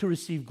God to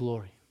receive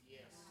glory.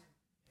 Yes.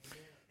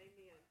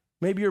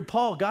 Maybe you're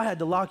Paul. God had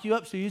to lock you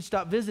up so you'd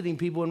stop visiting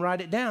people and write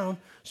it down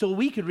so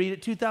we could read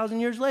it 2,000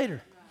 years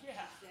later.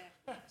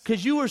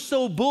 Because you were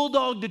so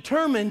bulldog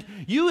determined,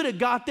 you would have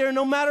got there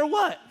no matter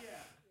what. Yeah.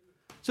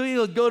 So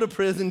you go to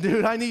prison,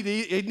 dude. I need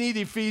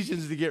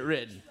Ephesians to get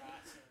written.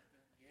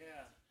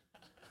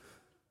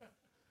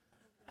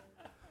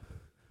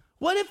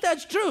 What if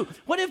that's true?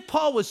 What if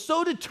Paul was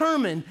so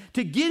determined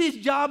to get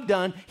his job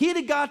done, he'd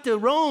have got to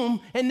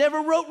Rome and never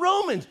wrote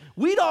Romans?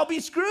 We'd all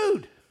be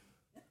screwed.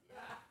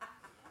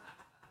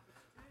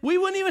 We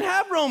wouldn't even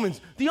have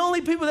Romans. The only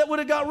people that would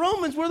have got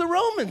Romans were the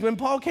Romans when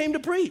Paul came to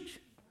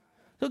preach.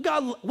 So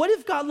God, what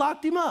if God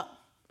locked him up?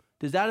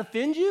 Does that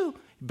offend you?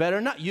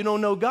 Better not. You don't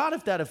know God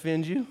if that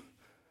offends you.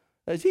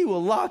 As he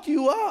will lock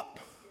you up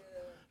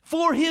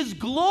for his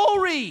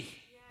glory.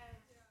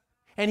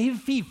 And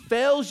if he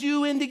fails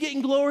you into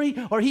getting glory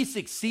or he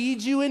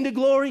succeeds you into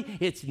glory,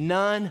 it's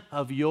none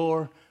of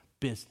your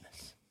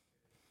business.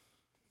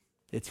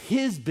 It's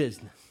his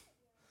business.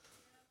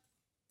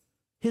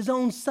 His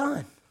own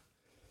son.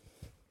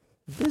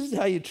 If this is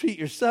how you treat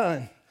your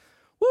son,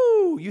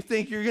 woo, you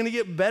think you're going to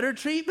get better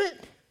treatment?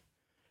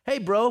 Hey,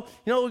 bro, you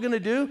know what we're going to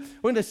do?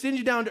 We're going to send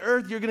you down to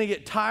earth. You're going to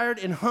get tired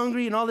and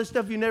hungry and all this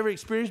stuff you never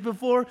experienced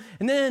before.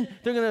 And then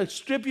they're going to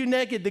strip you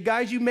naked. The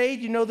guys you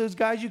made, you know those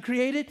guys you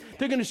created?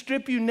 They're going to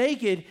strip you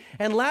naked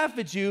and laugh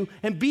at you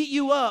and beat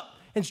you up.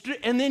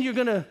 And then you're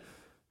going to,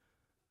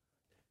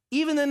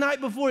 even the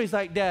night before, he's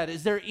like, Dad,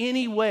 is there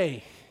any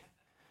way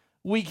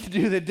we can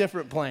do the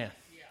different plan?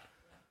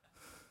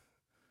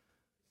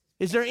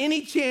 Is there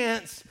any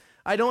chance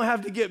I don't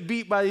have to get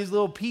beat by these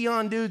little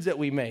peon dudes that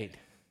we made?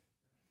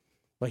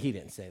 Well, he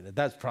didn't say that.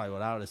 That's probably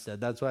what I would have said.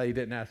 That's why he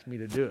didn't ask me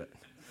to do it.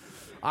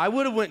 I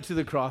would have went to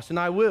the cross, and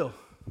I will.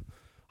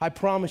 I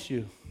promise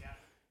you.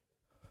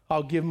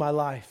 I'll give my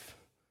life,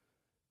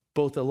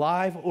 both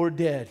alive or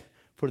dead,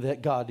 for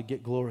that God to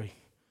get glory.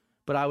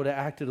 But I would have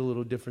acted a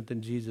little different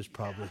than Jesus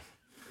probably.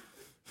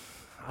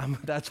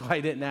 That's why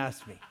he didn't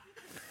ask me.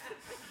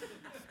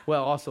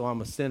 Well, also,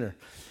 I'm a sinner.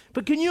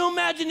 But can you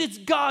imagine it's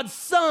God's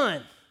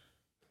son?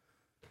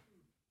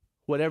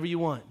 Whatever you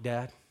want,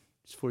 Dad,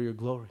 it's for your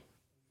glory.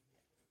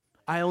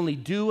 I only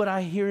do what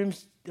I hear him,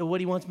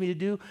 what he wants me to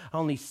do. I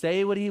only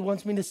say what he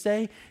wants me to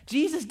say.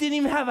 Jesus didn't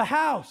even have a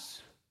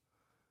house.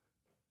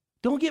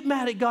 Don't get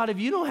mad at God if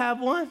you don't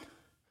have one.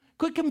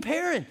 Quit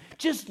comparing.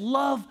 Just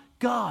love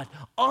God.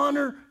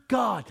 Honor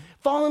God.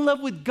 Fall in love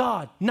with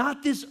God,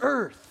 not this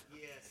earth.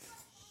 Yes.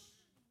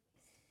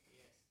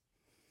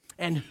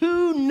 And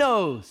who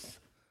knows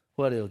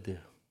what he'll do.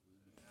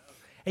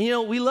 And you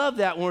know, we love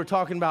that when we're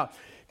talking about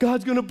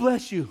God's going to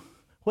bless you.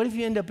 What if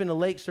you end up in a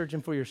lake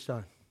searching for your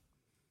son?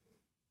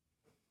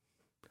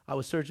 I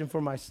was searching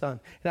for my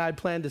son. And I had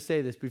planned to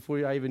say this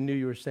before I even knew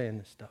you were saying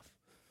this stuff.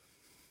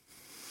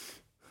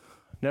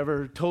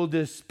 Never told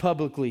this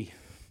publicly.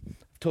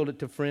 I've told it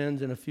to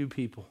friends and a few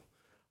people.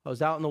 I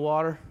was out in the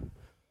water.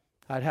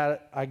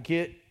 I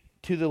get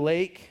to the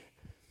lake.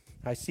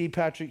 I see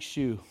Patrick's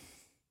shoe.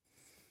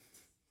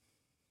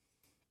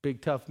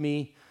 Big tough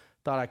me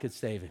thought I could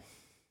save him.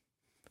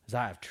 Because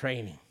I have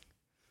training,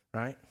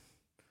 right?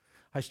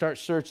 I start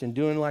searching,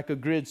 doing like a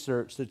grid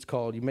search that's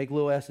called. You make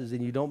little S's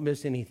and you don't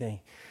miss anything.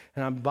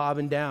 And I'm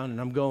bobbing down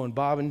and I'm going,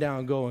 bobbing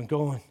down,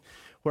 going,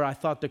 where I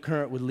thought the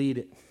current would lead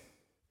it.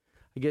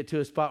 I get to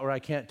a spot where I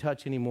can't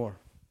touch anymore.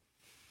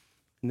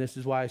 And this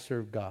is why I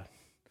serve God.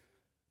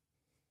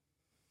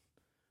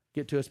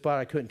 Get to a spot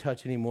I couldn't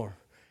touch anymore.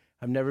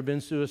 I've never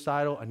been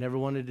suicidal. I never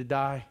wanted to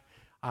die.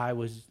 I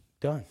was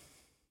done.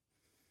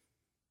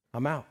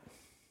 I'm out.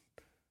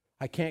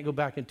 I can't go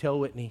back and tell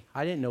Whitney.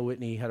 I didn't know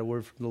Whitney had a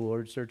word from the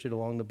Lord, search it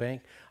along the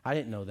bank. I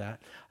didn't know that.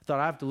 I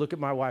thought I have to look at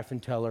my wife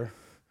and tell her,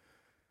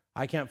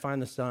 I can't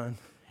find the son.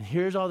 And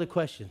here's all the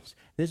questions.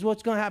 This is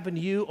what's going to happen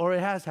to you, or it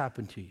has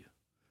happened to you.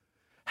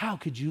 How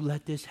could you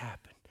let this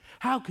happen?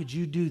 How could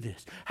you do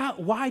this?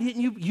 Why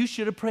didn't you? You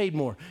should have prayed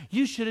more.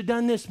 You should have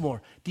done this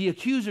more. The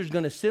accuser's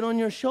going to sit on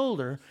your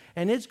shoulder,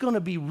 and it's going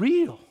to be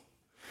real.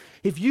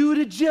 If you would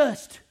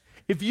adjust,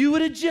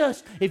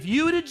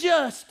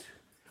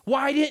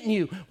 why didn't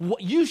you?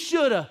 You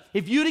should have.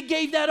 If you'd have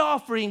gave that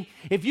offering,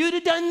 if you'd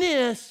have done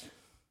this.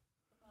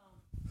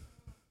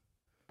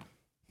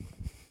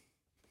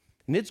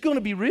 And it's going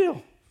to be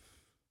real.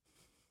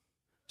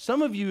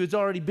 Some of you, it's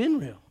already been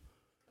real.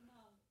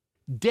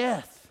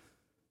 Death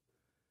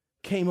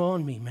came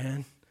on me,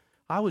 man.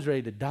 I was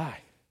ready to die.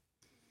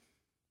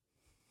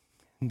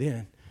 And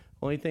then,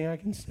 only thing I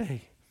can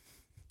say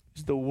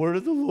is the word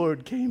of the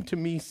Lord came to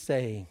me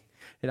saying,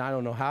 and I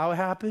don't know how it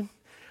happened.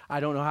 I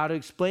don't know how to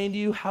explain to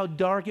you how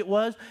dark it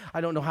was.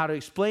 I don't know how to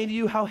explain to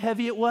you how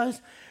heavy it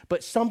was,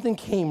 but something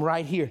came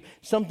right here.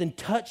 Something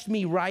touched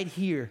me right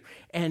here.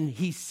 And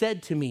he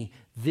said to me,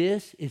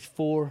 this is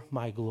for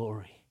my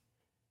glory.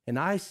 And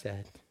I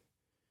said,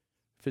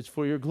 if it's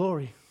for your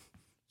glory.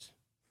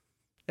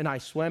 And I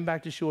swam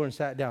back to shore and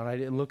sat down. I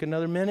didn't look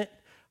another minute.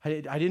 I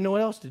didn't know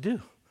what else to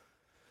do.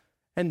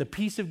 And the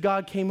peace of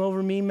God came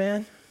over me,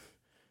 man,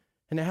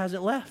 and it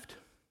hasn't left.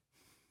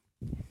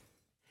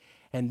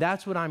 And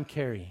that's what I'm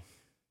carrying.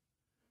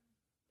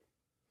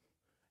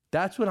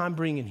 That's what I'm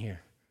bringing here.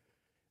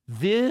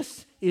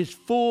 This is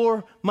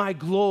for my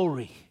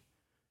glory.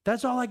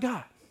 That's all I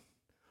got.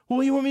 What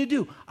do you want me to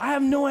do? I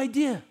have no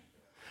idea.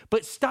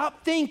 But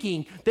stop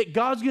thinking that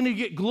God's going to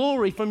get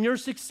glory from your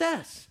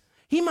success.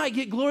 He might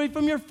get glory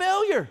from your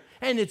failure,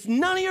 and it's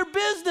none of your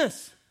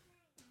business.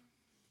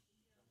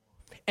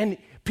 And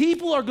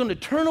people are going to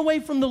turn away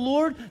from the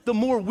Lord the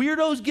more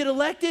weirdos get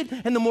elected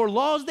and the more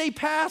laws they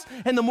pass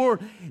and the more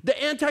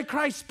the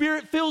Antichrist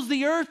spirit fills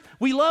the earth.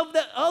 We love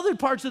the other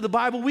parts of the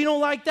Bible. We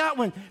don't like that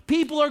one.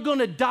 People are going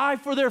to die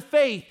for their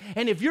faith.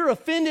 And if you're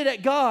offended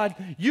at God,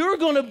 you're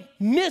going to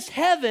miss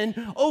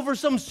heaven over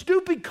some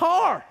stupid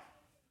car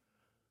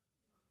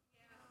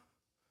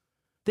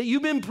that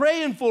you've been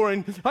praying for.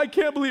 And I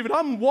can't believe it.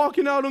 I'm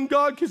walking out on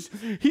God because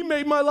he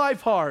made my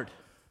life hard.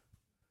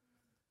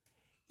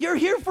 You're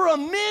here for a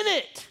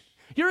minute.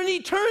 You're in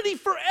eternity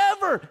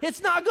forever.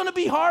 It's not going to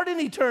be hard in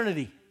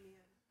eternity.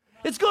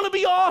 It's going to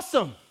be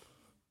awesome.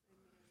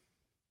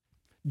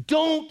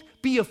 Don't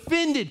be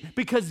offended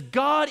because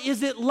God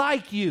isn't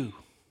like you.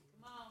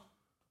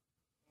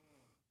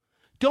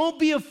 Don't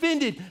be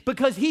offended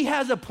because he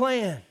has a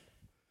plan.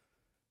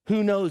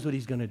 Who knows what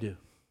he's going to do?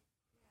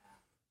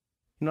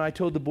 You know, I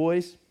told the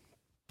boys,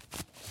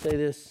 say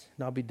this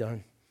and I'll be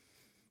done,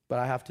 but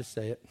I have to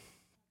say it.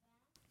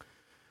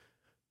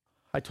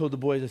 I told the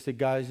boys, I said,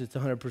 guys, it's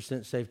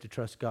 100% safe to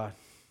trust God.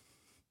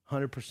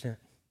 100%.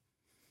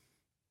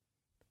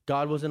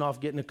 God wasn't off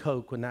getting a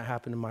Coke when that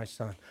happened to my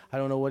son. I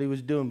don't know what he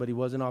was doing, but he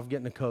wasn't off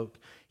getting a Coke.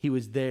 He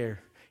was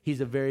there.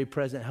 He's a very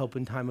present help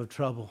in time of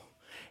trouble.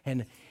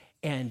 And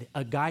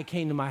a guy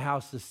came to my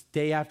house the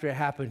day after it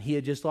happened. He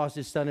had just lost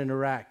his son in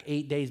Iraq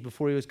 8 days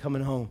before he was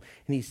coming home.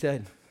 And he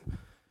said,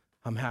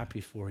 I'm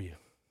happy for you.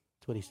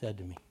 That's what he said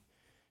to me.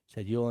 He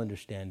said, you'll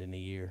understand in a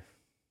year.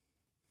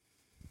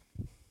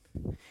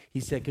 He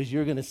said, because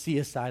you're going to see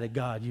a side of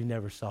God you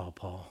never saw,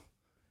 Paul.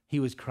 He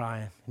was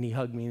crying, and he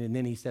hugged me, and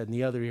then he said in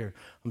the other ear,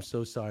 I'm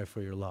so sorry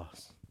for your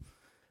loss.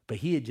 But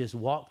he had just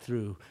walked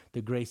through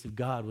the grace of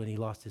God when he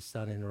lost his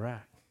son in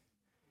Iraq.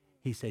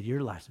 He said,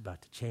 your life's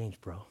about to change,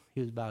 bro.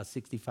 He was about a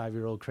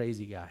 65-year-old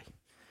crazy guy.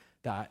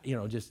 That,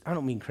 I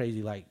don't mean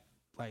crazy like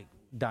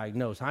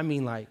diagnosed. I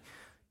mean like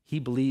he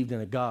believed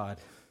in a God.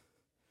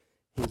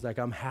 He was like,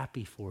 I'm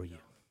happy for you.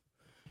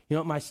 You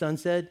know what my son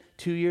said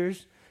 2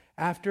 years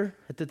after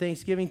at the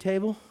Thanksgiving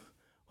table?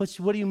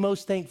 What are you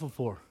most thankful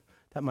for?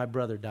 That my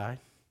brother died.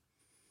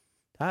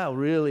 That'll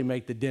really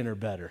make the dinner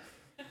better.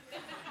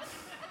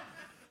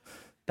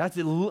 That's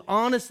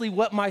honestly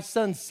what my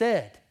son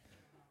said.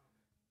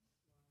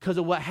 Because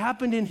of what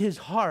happened in his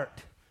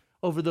heart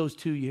over those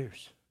 2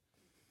 years.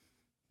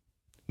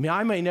 I mean,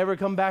 I may never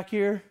come back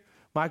here.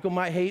 Michael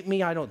might hate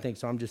me. I don't think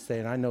so. I'm just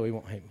saying. I know he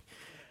won't hate me.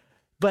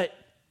 But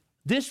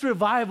this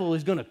revival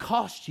is going to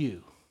cost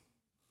you.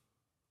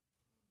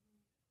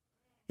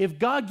 If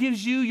God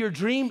gives you your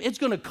dream, it's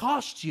going to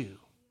cost you.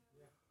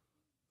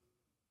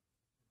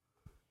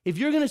 If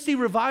you're going to see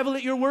revival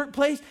at your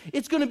workplace,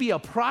 it's going to be a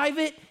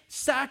private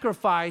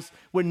sacrifice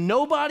where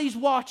nobody's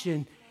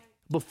watching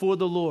before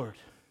the Lord.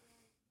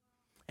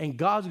 And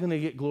God's going to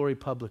get glory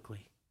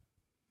publicly.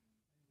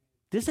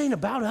 This ain't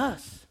about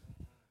us.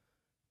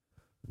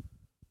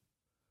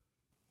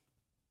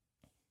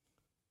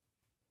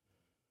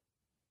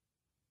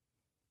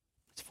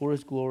 It's for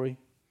his glory.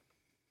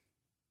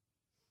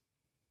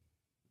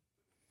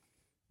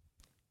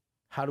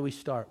 How do we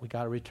start? We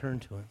got to return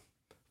to him.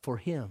 For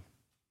him.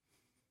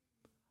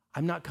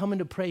 I'm not coming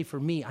to pray for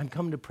me. I'm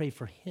coming to pray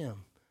for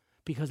him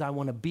because I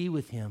want to be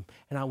with him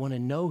and I want to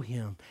know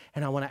him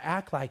and I want to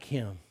act like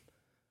him.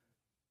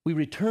 We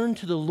return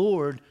to the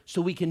Lord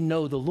so we can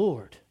know the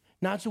Lord,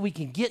 not so we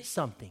can get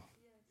something.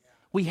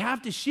 We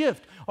have to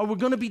shift or we're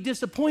going to be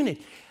disappointed.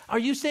 Are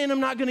you saying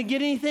I'm not going to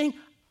get anything?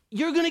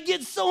 You're going to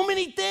get so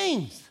many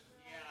things.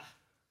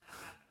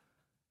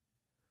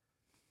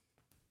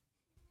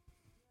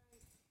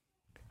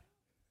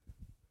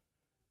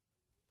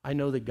 I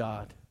know the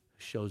God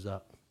who shows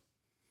up.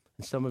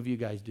 And some of you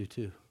guys do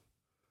too.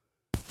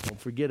 Don't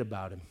forget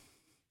about him.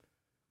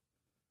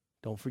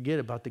 Don't forget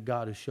about the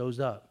God who shows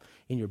up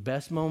in your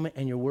best moment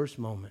and your worst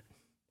moment.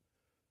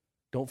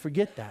 Don't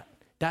forget that.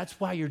 That's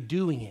why you're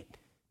doing it,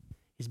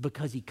 is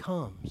because he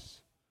comes.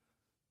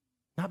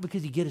 Not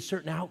because you get a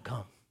certain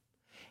outcome.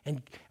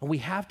 And we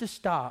have to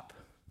stop.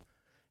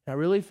 And I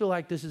really feel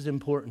like this is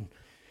important.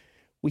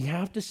 We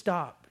have to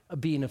stop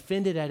being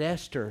offended at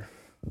Esther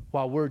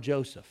while we're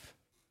Joseph.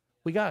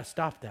 We got to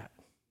stop that.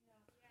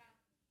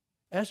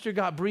 Esther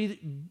got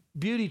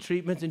beauty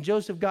treatments and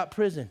Joseph got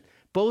prison.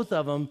 Both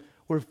of them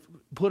were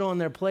put on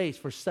their place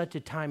for such a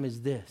time as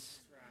this.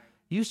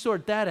 You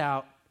sort that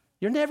out.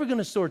 You're never going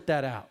to sort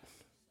that out.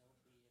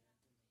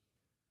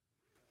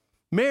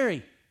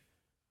 Mary,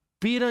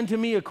 be it unto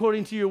me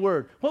according to your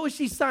word. What was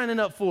she signing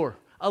up for?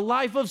 A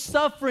life of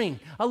suffering.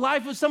 A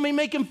life of somebody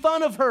making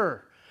fun of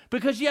her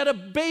because she had a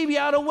baby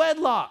out of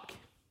wedlock.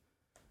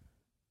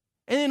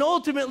 And then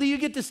ultimately you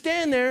get to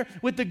stand there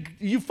with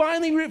you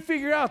finally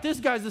figure out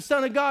this guy's the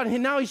Son of God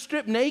and now he's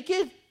stripped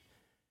naked.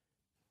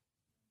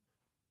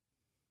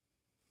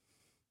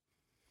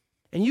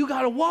 And you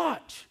got to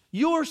watch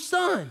your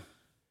son.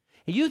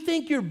 And you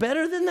think you're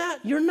better than that?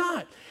 You're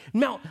not.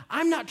 Now,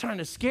 I'm not trying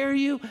to scare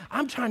you.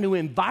 I'm trying to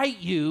invite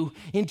you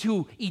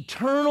into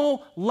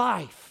eternal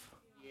life.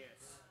 Yes.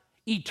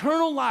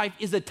 Eternal life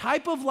is a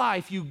type of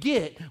life you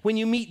get when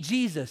you meet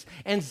Jesus.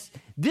 And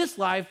this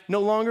life no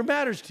longer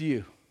matters to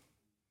you.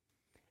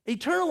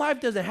 Eternal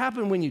life doesn't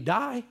happen when you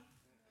die.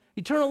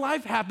 Eternal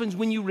life happens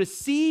when you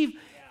receive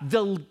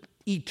the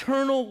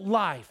eternal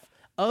life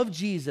of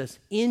Jesus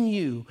in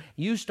you.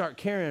 You start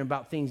caring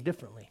about things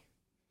differently.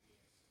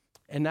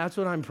 And that's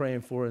what I'm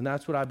praying for, and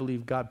that's what I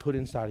believe God put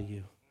inside of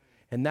you.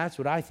 And that's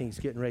what I think is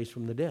getting raised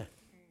from the dead.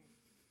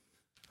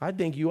 I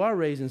think you are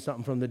raising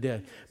something from the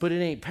dead. But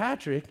it ain't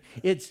Patrick.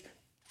 It's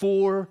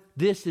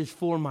this is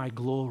for my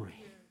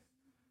glory.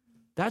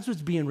 That's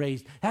what's being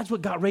raised. That's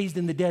what got raised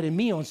in the dead in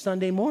me on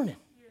Sunday morning.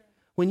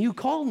 When you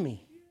called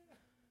me,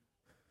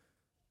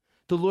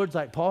 the Lord's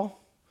like, Paul,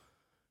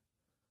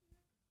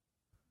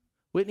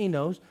 Whitney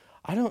knows,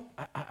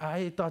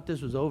 I thought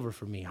this was over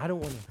for me.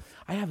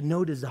 I have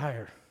no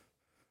desire.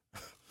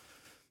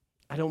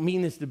 I don't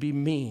mean this to be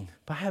mean,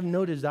 but I have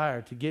no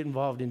desire to get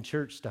involved in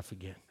church stuff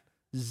again.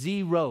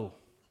 Zero.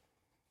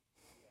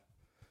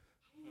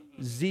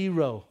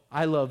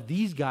 I love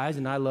these guys,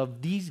 and I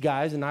love these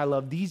guys, and I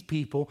love these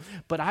people,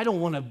 but I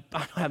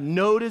have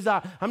no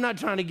desire. I'm not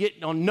trying to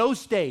get on no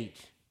stage.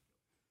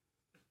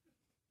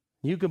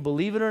 You can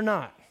believe it or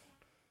not.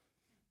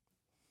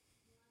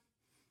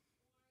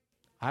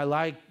 I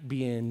like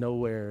being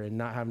nowhere and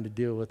not having to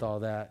deal with all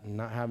that and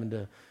not having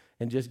to,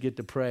 and just get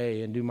to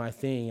pray and do my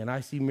thing. And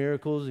I see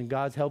miracles and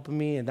God's helping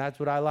me, and that's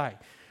what I like.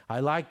 I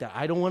like that.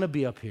 I don't want to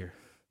be up here.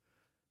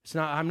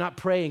 I'm not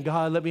praying,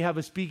 God, let me have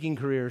a speaking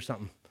career or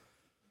something.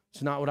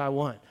 It's not what I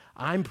want.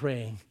 I'm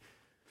praying,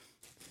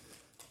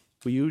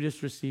 will you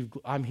just receive,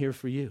 I'm here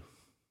for you.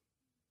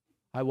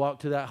 I walk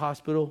to that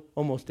hospital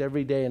almost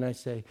every day and I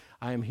say,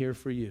 I am here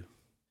for you.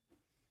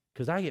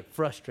 Because I get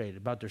frustrated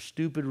about their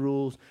stupid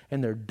rules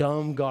and their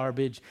dumb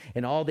garbage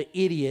and all the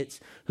idiots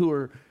who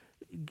are,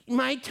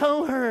 my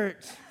toe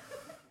hurts.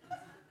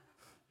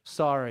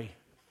 Sorry.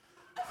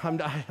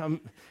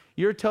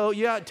 Your toe,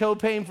 you got toe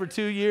pain for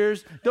 2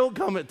 years. Don't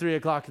come at 3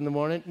 o'clock in the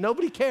morning.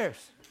 Nobody cares.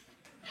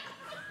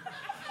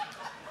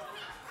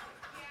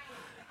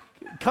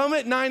 Come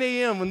at 9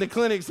 a.m. when the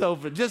clinic's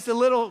open. Just a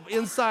little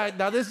inside.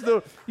 Now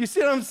you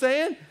see what I'm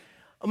saying?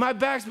 My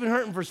back's been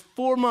hurting for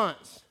 4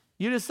 months.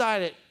 You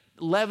decide at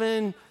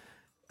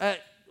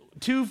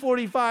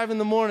 2:45 in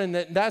the morning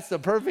that's the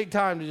perfect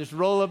time to just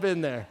roll up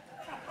in there.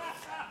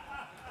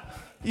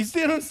 You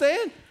see what I'm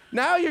saying?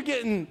 Now you're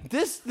getting,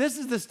 this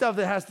is the stuff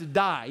that has to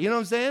die. You know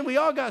what I'm saying? We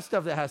all got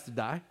stuff that has to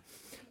die.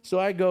 So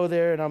I go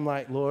there and I'm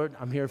like, Lord,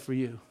 I'm here for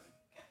you.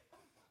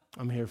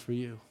 I'm here for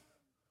you.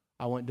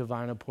 I want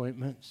divine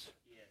appointments.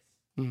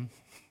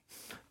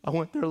 I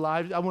want their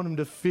lives. I want them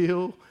to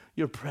feel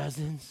your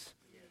presence.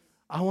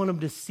 I want them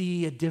to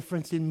see a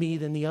difference in me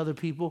than the other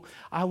people.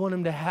 I want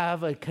them to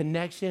have a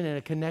connection and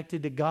a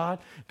connected to God.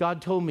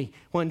 God told me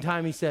one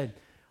time, he said,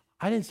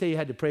 I didn't say you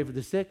had to pray for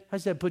the sick. I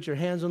said, put your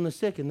hands on the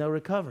sick and they'll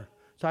recover.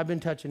 So I've been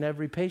touching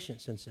every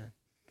patient since then.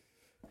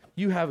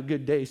 You have a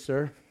good day,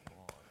 sir.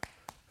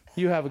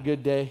 You have a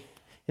good day.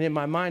 And in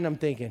my mind, I'm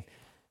thinking,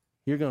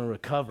 you're going to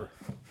recover.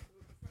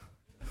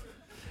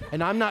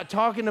 And I'm not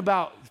talking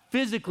about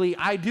physically.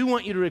 I do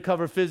want you to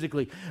recover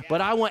physically, but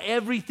I want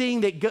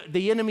everything that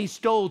the enemy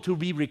stole to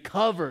be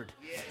recovered.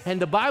 Yes. And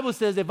the Bible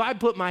says, if I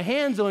put my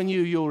hands on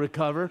you, you'll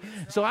recover.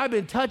 So I've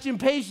been touching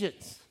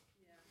patients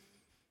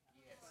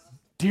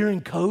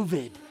during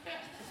COVID.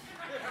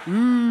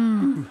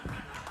 Ooh.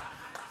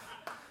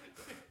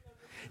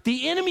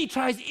 The enemy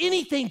tries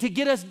anything to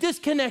get us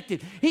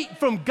disconnected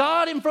from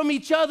God and from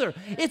each other.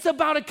 It's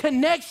about a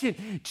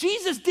connection.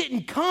 Jesus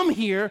didn't come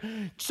here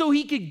so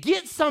he could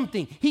get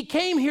something. He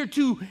came here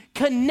to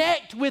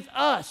connect with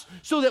us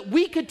so that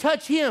we could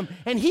touch him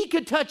and he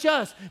could touch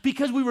us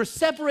because we were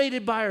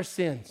separated by our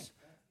sins.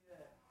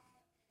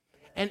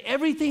 And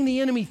everything the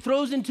enemy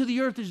throws into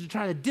the earth is to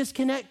try to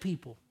disconnect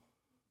people.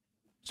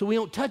 So we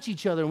don't touch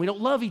each other and we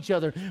don't love each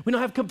other. We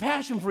don't have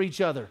compassion for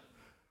each other.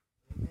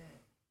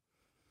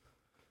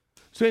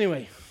 So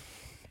anyway,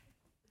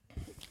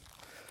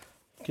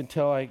 you can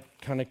tell I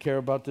kind of care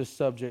about this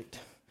subject.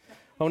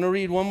 I want to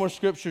read one more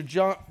scripture,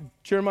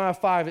 Jeremiah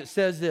 5. It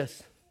says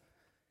this.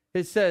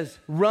 It says,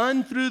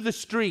 run through the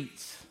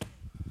streets,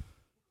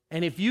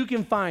 and if you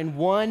can find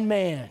one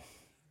man,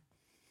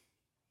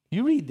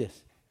 you read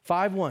this,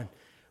 5:1.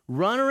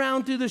 Run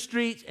around through the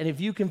streets, and if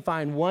you can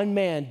find one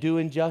man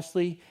doing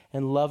justly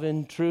and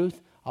loving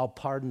truth, I'll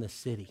pardon the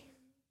city.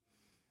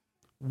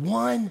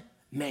 One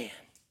man.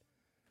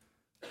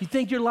 You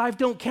think your life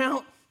don't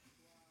count?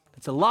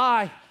 It's a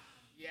lie.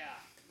 Yeah.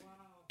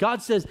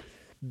 God says,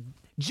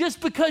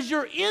 just because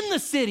you're in the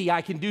city,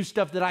 I can do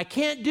stuff that I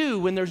can't do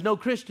when there's no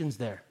Christians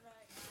there.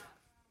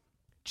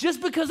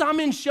 Just because I'm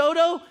in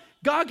Shodo,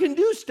 God can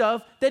do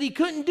stuff that he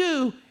couldn't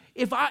do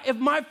if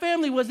my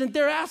family wasn't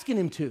there asking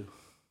him to.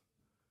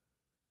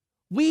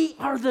 We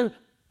are the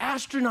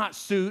astronaut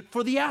suit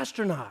for the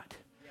astronaut.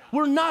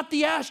 We're not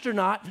the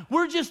astronaut.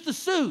 We're just the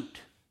suit.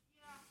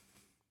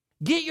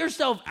 Get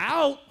yourself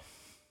out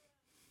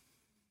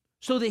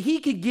so that he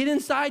could get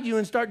inside you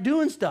and start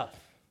doing stuff.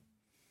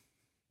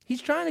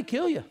 He's trying to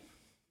kill you.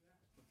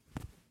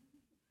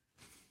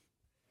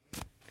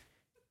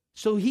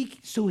 So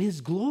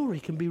his glory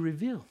can be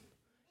revealed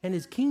and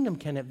his kingdom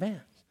can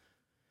advance.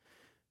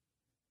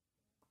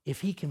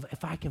 If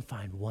I can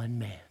find one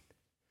man.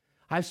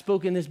 I've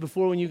spoken this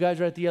before when you guys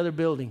were at the other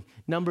building.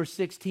 Numbers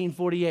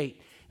 16:48.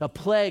 A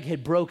plague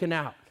had broken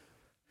out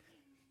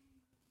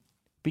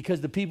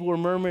because the people were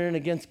murmuring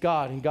against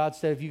God. And God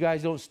said, if you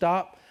guys don't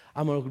stop,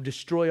 I'm going to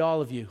destroy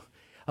all of you.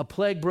 A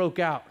plague broke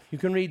out. You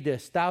can read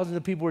this. Thousands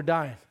of people were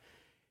dying.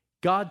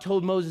 God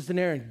told Moses and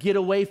Aaron, get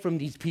away from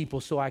these people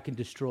so I can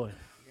destroy them.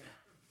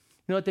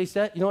 You know what they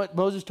said? You know what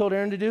Moses told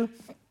Aaron to do?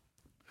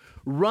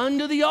 Run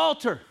to the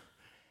altar,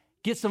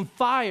 get some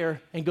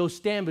fire, and go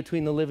stand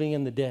between the living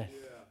and the dead. Yeah.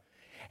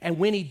 And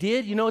when he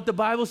did, you know what the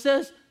Bible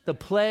says? The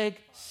plague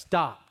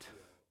stopped.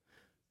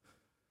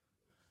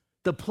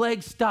 The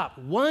plague stopped.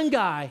 One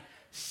guy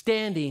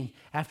standing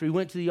after he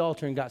went to the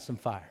altar and got some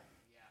fire.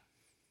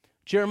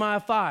 Jeremiah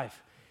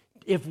 5.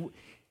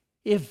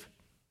 If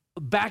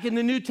back in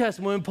the New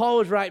Testament when Paul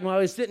was writing while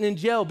he was sitting in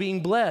jail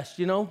being blessed,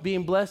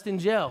 being blessed in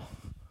jail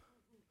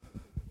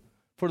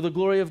for the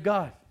glory of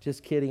God.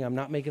 Just kidding. I'm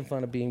not making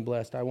fun of being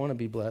blessed. I want to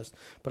be blessed,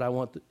 but I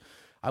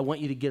want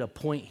you to get a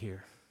point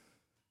here.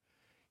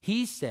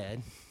 He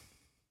said,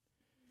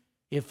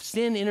 if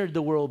sin entered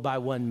the world by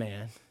one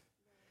man,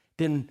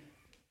 then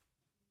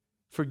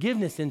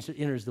forgiveness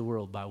enters the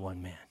world by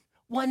one man.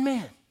 One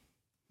man.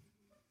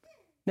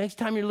 Next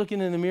time you're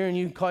looking in the mirror and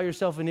you call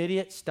yourself an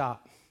idiot,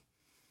 stop.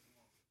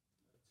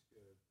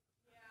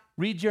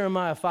 Read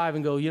Jeremiah 5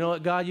 and go, you know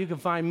what, God, you can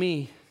find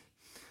me.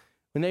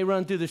 When they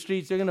run through the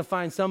streets, they're going to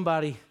find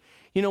somebody.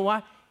 You know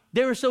why?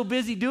 They were so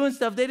busy doing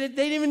stuff, they didn't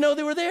even know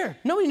they were there.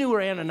 Nobody knew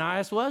where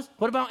Ananias was.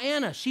 What about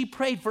Anna? She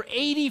prayed for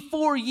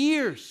 84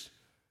 years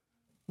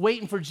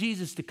waiting for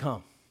Jesus to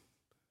come.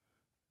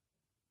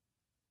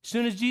 As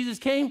soon as Jesus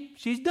came,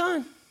 she's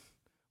done.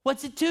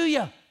 What's it to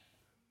you?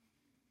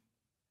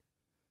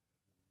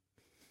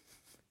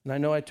 And I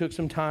know I took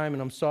some time,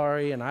 and I'm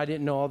sorry, and I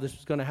didn't know all this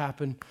was going to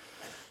happen.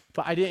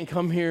 But I didn't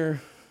come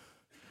here.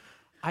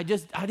 I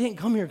didn't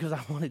come here because I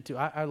wanted to.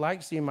 I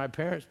like seeing my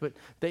parents, but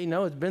they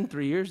know it's been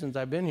 3 years since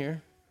I've been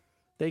here.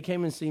 They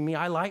came and see me.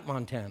 I like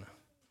Montana.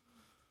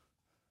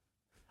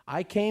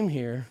 I came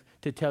here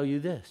to tell you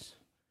this.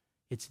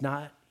 It's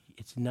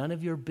none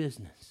of your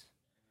business.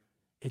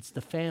 It's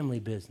the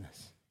family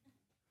business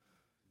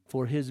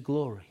for his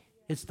glory.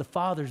 It's the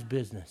Father's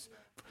business.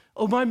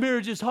 Oh, my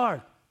marriage is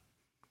hard.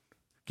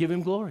 Give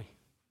him glory.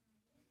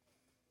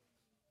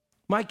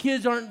 My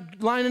kids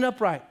aren't lining up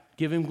right.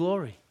 Give him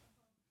glory.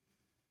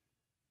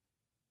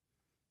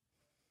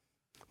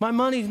 My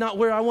money's not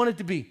where I want it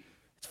to be.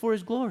 It's for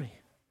his glory.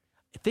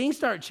 Things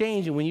start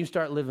changing when you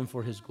start living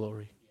for his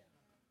glory.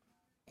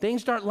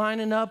 Things start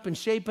lining up and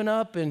shaping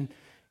up, and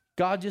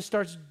God just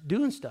starts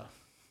doing stuff.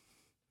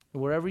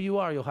 And wherever you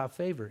are, you'll have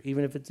favor,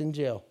 even if it's in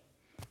jail.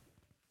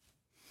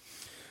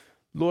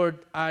 Lord,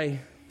 there's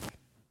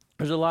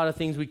a lot of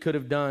things we could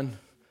have done,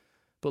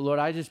 but Lord,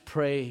 I just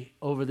pray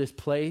over this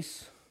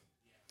place,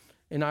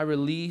 and I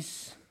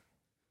release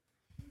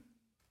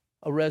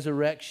a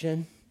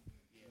resurrection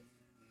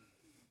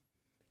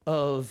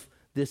of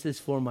this is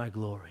for my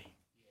glory.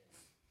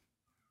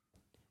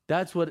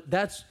 That's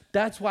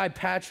why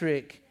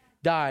Patrick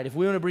died. If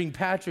we want to bring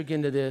Patrick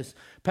into this,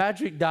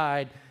 Patrick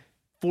died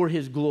for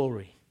his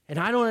glory. And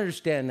I don't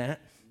understand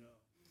that.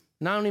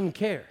 And I don't even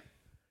care.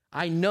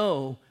 I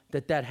know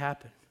that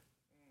happened.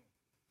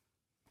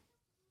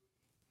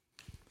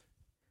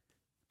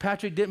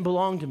 Patrick didn't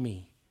belong to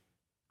me.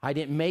 I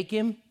didn't make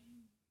him.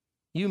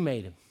 You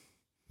made him.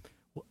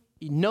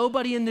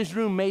 Nobody in this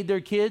room made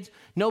their kids.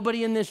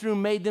 Nobody in this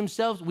room made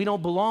themselves. We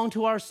don't belong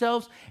to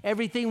ourselves.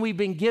 Everything we've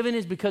been given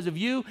is because of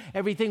you.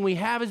 Everything we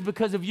have is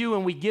because of you,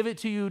 and we give it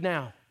to you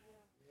now.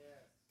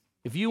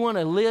 If you want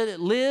to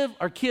live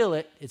or kill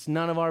it, it's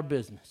none of our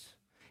business.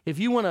 If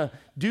you want to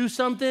do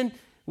something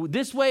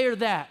this way or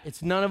that,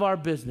 it's none of our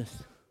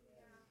business.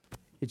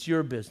 It's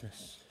your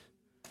business.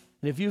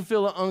 And if you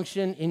feel an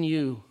unction in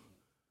you,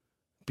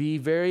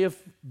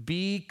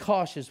 be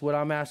cautious what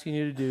I'm asking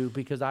you to do,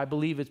 because I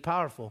believe it's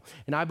powerful.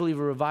 And I believe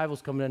a revival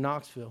is coming to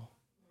Knoxville.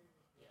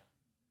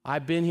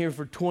 I've been here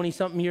for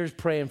 20-something years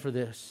praying for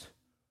this.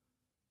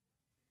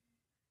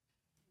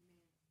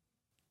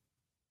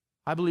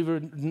 I believe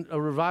a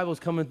revival is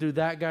coming through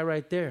that guy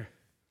right there.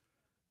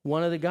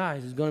 One of the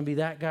guys is going to be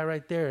that guy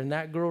right there and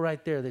that girl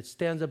right there that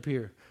stands up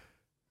here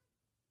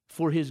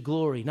for his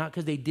glory, not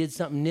because they did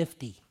something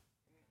nifty.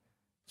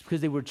 It's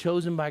because they were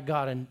chosen by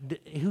God. And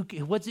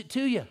what's it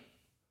to you?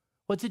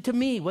 What's it to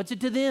me? What's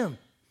it to them?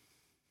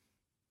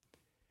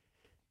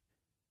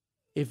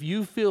 If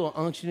you feel an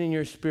unction in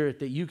your spirit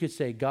that you could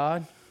say,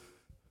 God,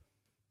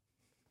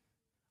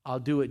 I'll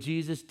do what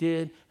Jesus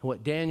did and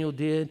what Daniel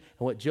did and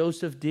what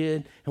Joseph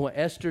did and what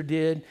Esther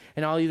did,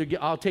 and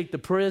I'll take the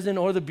prison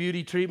or the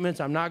beauty treatments.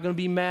 I'm not going to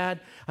be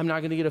mad. I'm not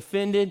going to get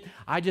offended.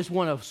 I just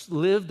want to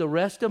live the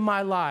rest of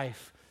my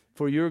life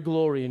for your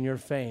glory and your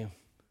fame.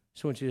 I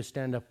just want you to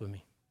stand up with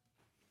me.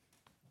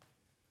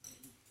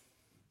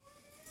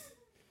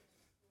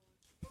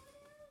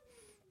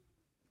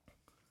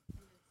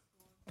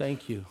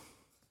 Thank you.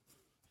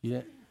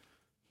 Yeah.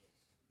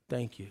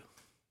 Thank you.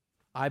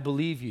 I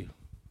believe you.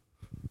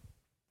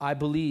 I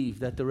believe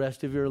that the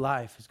rest of your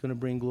life is going to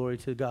bring glory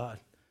to God.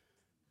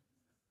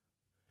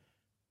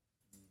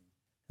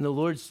 And the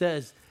Lord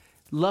says,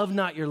 love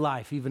not your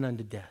life even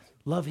unto death.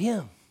 Love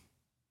him.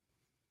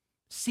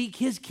 Seek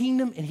his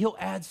kingdom and he'll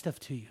add stuff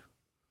to you.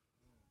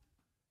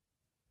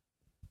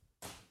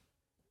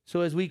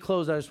 So as we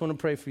close, I just want to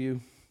pray for you.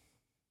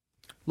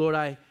 Lord,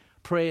 I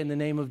pray in the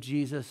name of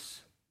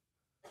Jesus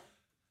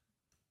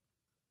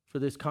for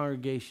this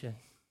congregation,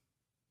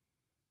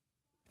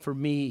 for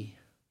me,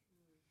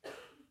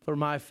 for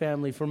my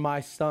family, for my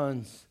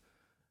sons,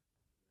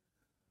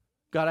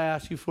 God, I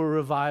ask you for a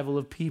revival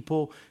of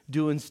people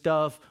doing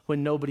stuff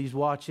when nobody's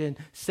watching,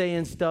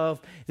 saying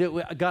stuff.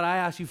 God, I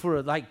ask you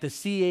for like the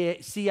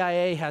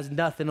CIA has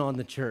nothing on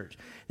the church.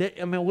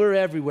 I mean, we're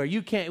everywhere.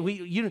 You can't,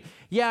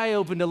 I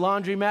opened a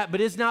laundromat,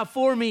 but it's not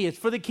for me. It's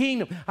for the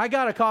kingdom. I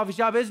got a coffee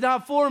shop. It's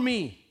not for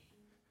me.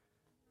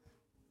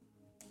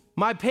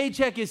 My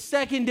paycheck is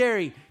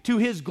secondary to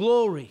his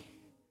glory.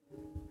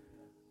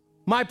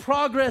 My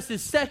progress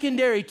is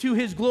secondary to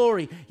his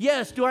glory.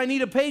 Yes, do I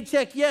need a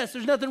paycheck? Yes,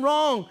 there's nothing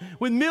wrong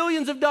with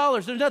millions of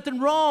dollars. There's nothing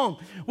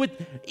wrong with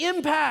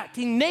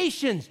impacting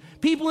nations.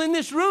 People in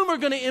this room are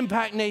going to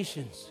impact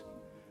nations.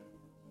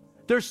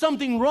 There's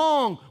something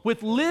wrong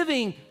with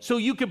living so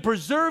you can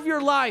preserve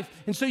your life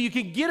and so you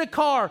can get a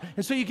car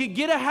and so you can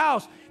get a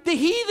house. The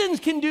heathens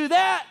can do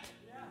that.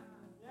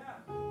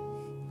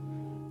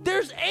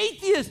 There's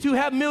atheists who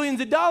have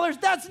millions of dollars.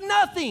 That's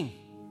nothing.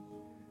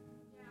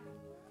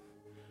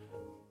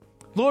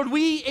 Lord,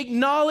 we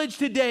acknowledge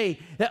today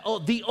that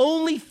the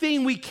only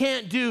thing we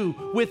can't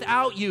do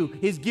without you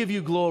is give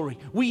you glory.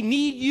 We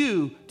need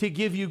you to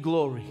give you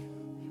glory.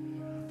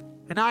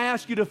 And I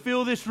ask you to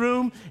fill this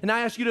room, and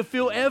I ask you to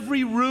fill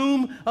every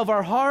room of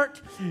our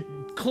heart,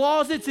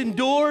 closets and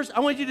doors. I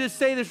want you to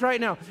say this right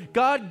now.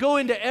 God, go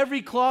into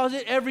every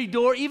closet, every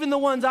door, even the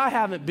ones I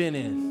haven't been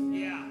in.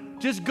 Yeah.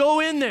 Just go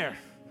in there.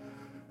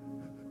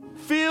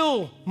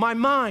 Fill my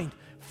mind.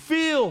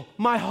 Fill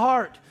my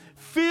heart.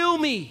 Fill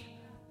me.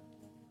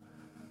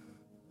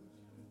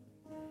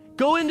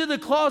 Go into the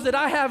closet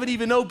I haven't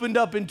even opened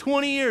up in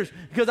 20 years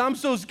because I'm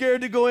so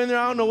scared to go in there,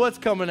 I don't know what's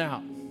coming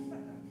out.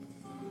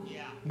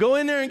 Yeah. Go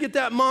in there and get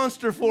that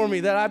monster for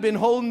me that I've been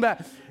holding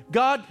back.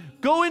 God,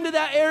 go into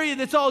that area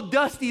that's all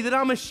dusty, that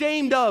I'm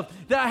ashamed of,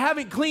 that I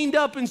haven't cleaned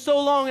up in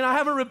so long and I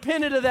haven't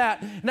repented of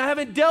that and I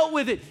haven't dealt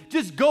with it.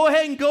 Just go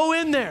ahead and go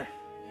in there.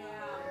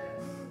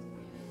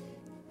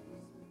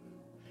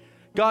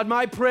 God,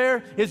 my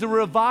prayer is a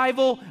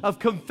revival of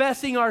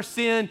confessing our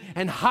sin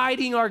and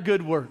hiding our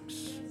good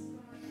works.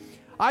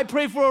 I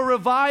pray for a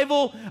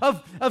revival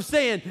of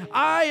saying,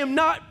 I am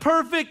not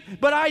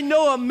perfect, but I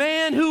know a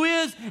man who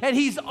is, and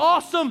he's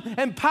awesome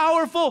and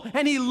powerful,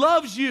 and he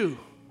loves you.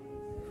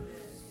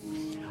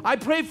 I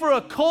pray for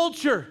a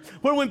culture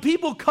where when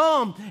people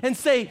come and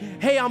say,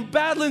 hey, I'm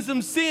battling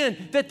some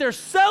sin, that they're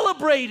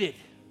celebrated,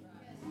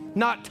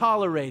 not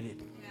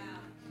tolerated.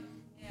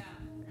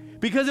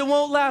 Because it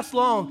won't last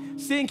long.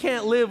 Sin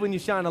can't live when you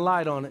shine a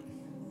light on it.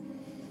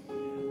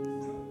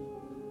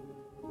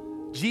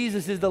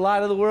 Jesus is the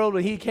light of the world.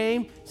 When he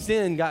came,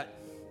 sin got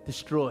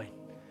destroyed.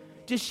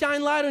 Just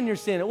shine light on your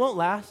sin. It won't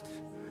last.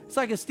 It's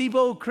like a steep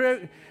old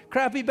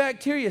crappy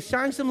bacteria.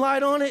 Shine some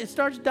light on it, it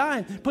starts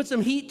dying. Put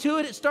some heat to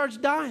it, it starts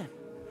dying.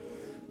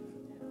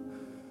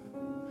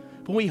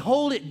 When we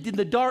hold it in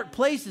the dark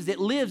places, it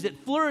lives,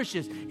 it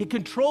flourishes, it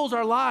controls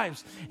our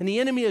lives, and the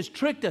enemy has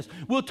tricked us.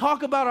 We'll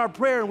talk about our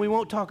prayer and we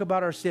won't talk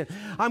about our sin.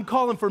 I'm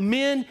calling for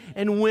men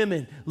and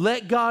women.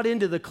 Let God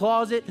into the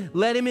closet.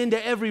 Let him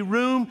into every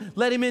room.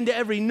 Let him into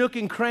every nook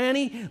and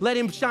cranny. Let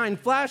him shine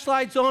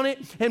flashlights on it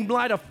and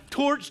light a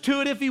torch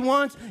to it if he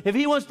wants. If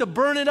he wants to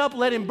burn it up,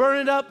 let him burn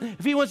it up.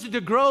 If he wants it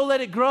to grow,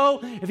 let it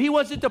grow. If he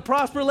wants it to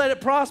prosper, let it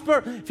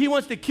prosper. If he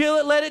wants to kill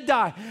it, let it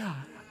die.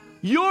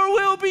 Your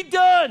will be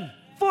done.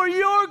 For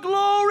your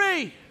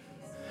glory,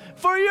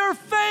 for your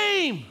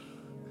fame,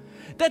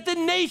 that the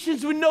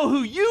nations would know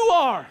who you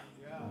are,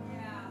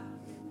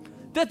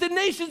 that the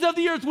nations of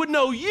the earth would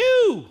know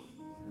you.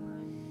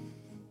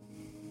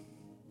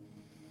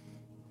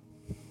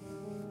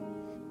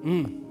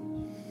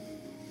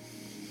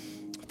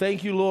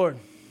 Thank you, Lord.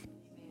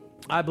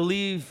 I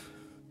believe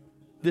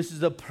this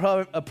is a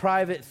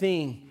private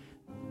thing,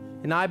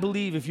 and I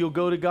believe if you'll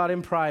go to God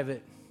in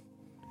private,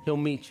 he'll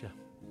meet you.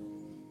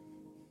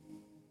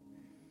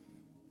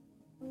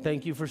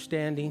 Thank you for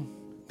standing.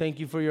 Thank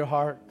you for your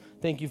heart.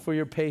 Thank you for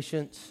your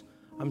patience.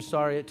 I'm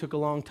sorry it took a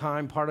long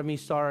time. Part of me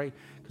sorry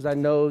because I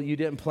know you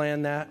didn't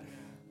plan that.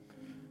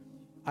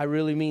 I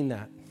really mean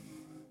that.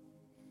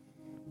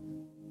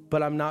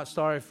 But I'm not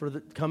sorry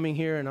for coming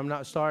here, and I'm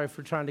not sorry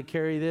for trying to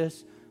carry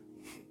this.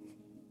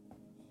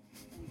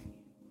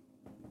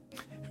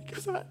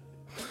 Because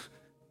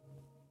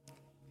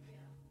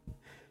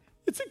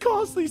it's a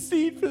costly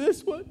seed for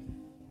this one.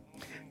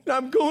 And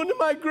I'm going to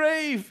my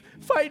grave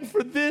fighting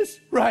for this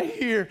right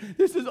here.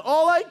 This is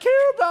all I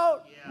care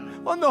about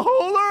on the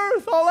whole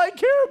earth. All I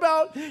care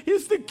about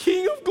is the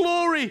King of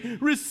glory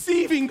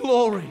receiving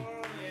glory.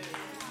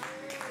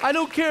 I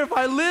don't care if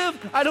I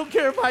live. I don't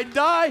care if I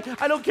die.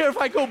 I don't care if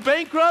I go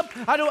bankrupt.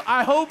 I don't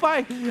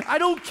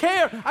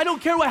care. I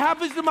don't care what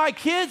happens to my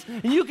kids.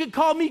 And you can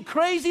call me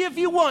crazy if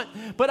you want,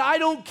 but I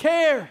don't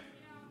care.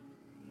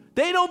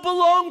 They don't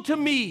belong to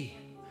me.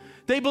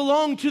 They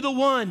belong to the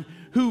one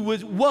who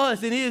was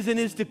and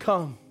is to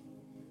come.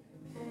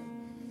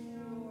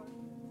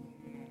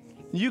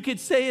 You could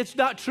say it's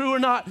not true or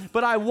not,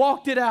 but I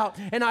walked it out,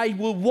 and I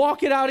will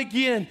walk it out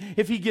again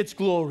if he gets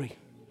glory.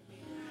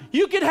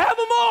 You can have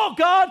them all,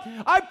 God.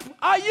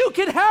 You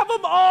can have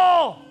them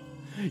all.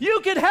 You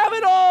can have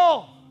it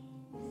all.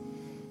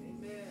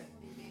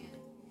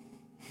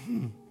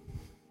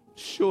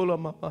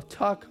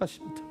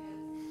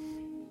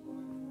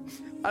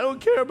 I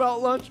don't care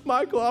about lunch,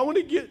 Michael. I want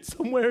to get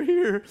somewhere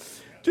here.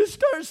 Just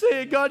start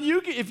saying, God,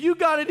 if you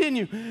got it in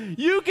you,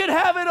 you can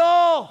have it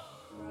all.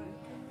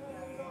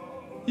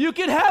 You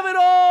can have it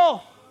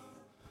all.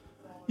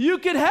 You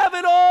can have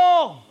it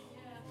all.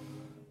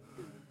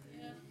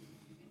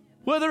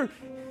 Whether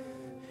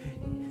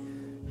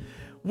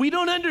we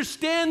don't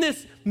understand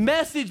this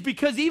message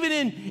because even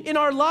in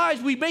our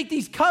lives, we make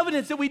these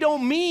covenants that we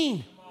don't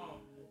mean.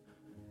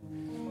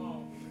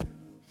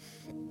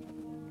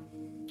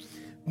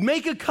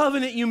 Make a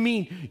covenant you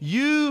mean.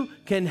 You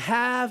can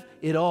have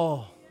it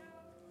all.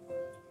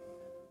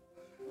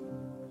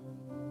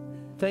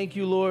 Thank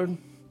you, Lord.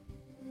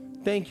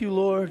 Thank you,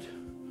 Lord.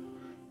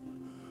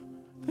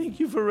 Thank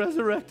you for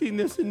resurrecting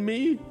this in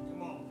me.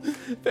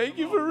 Thank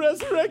you for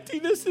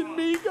resurrecting this in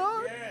me,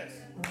 God.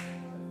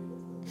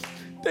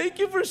 Thank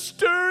you for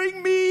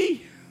stirring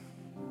me.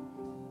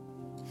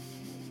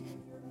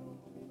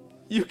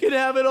 You can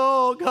have it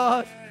all,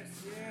 God.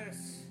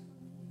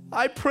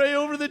 I pray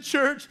over the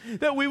church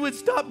that we would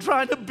stop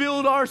trying to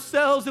build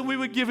ourselves and we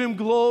would give him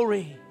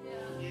glory.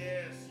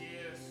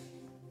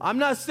 I'm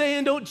not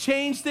saying don't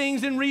change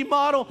things and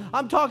remodel.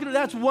 I'm talking,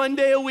 that's one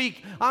day a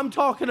week. I'm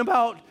talking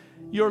about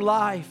your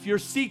life, your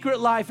secret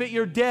life at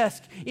your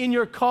desk, in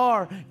your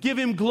car. Give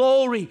him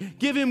glory.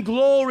 Give him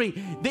glory.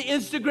 The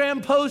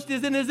Instagram post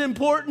isn't as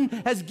important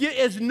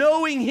as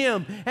knowing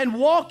him and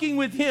walking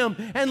with him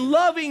and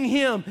loving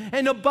him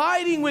and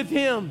abiding with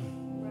him.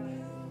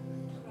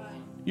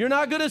 You're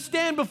not going to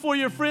stand before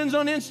your friends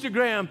on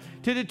Instagram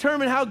to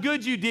determine how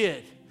good you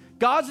did.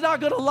 God's not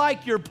going to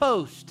like your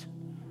post.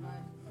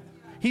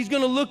 He's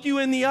going to look you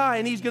in the eye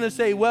and he's going to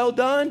say, well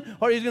done,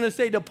 or he's going to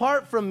say,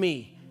 depart from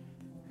me.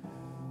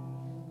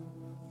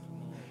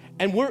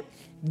 And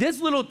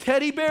this little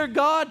teddy bear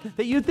God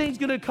that you think is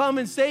going to come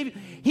and save you,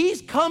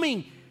 he's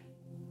coming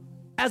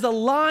as a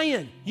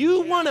lion.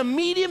 You want to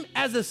meet him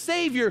as a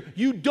savior.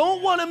 You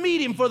don't want to meet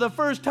him for the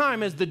first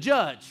time as the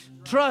judge.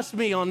 Trust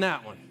me on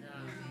that one.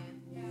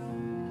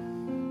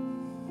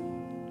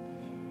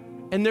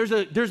 And there's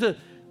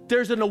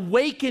an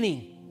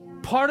awakening.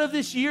 Part of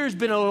this year has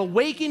been an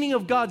awakening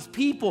of God's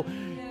people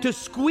to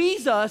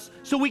squeeze us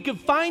so we could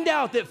find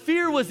out that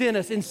fear was in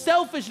us and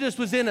selfishness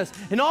was in us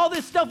and all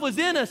this stuff was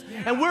in us.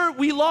 And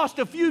we lost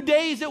a few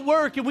days at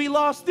work and we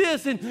lost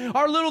this and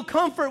our little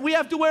comfort. We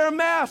have to wear a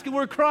mask and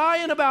we're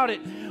crying about it.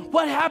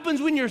 What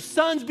happens when your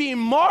son's being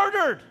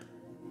martyred?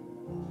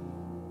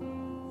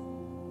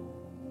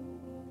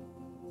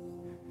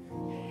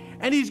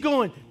 And he's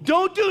going,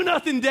 don't do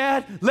nothing,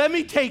 Dad. Let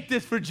me take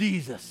this for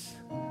Jesus.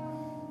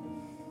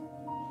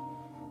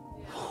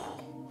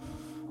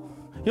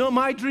 You know what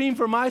my dream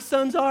for my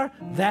sons are?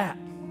 That.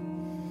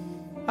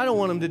 I don't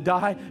want them to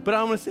die, but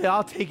I'm going to say,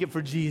 I'll take it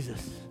for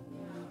Jesus.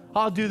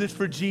 I'll do this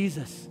for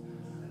Jesus.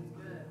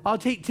 I'll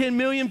take 10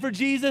 million for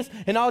Jesus,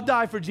 and I'll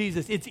die for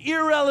Jesus. It's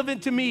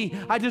irrelevant to me.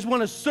 I just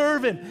want to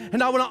serve him,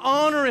 and I want to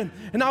honor him,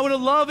 and I want to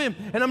love him,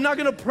 and I'm not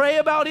going to pray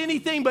about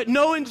anything but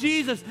knowing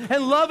Jesus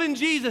and loving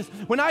Jesus.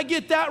 When I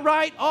get that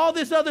right, all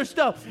this other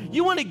stuff.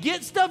 You want to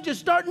get stuff? Just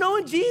start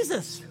knowing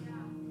Jesus.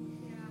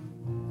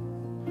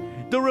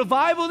 The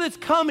revival that's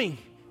coming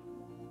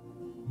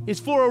is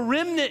for a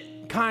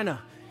remnant, kind of.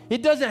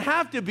 It doesn't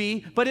have to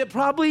be, but it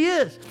probably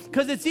is,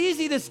 because it's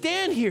easy to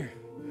stand here,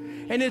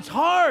 and it's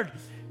hard.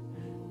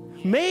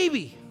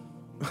 Maybe.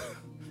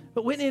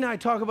 But Whitney and I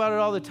talk about it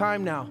all the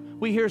time now.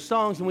 We hear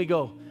songs and we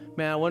go,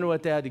 man, I wonder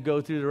what they had to go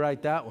through to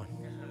write that one.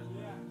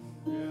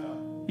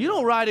 You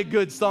don't write a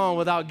good song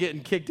without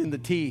getting kicked in the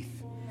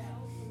teeth.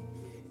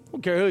 I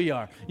don't care who you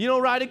are. You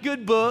don't write a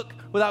good book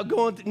without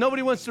going through.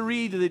 Nobody wants to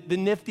read the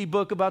nifty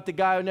book about the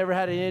guy who never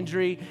had an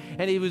injury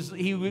and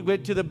he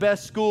went to the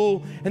best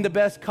school and the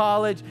best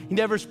college. He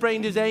never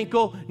sprained his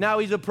ankle. Now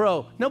he's a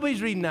pro.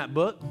 Nobody's reading that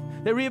book.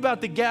 They read about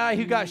the guy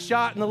who got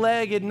shot in the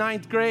leg in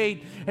 9th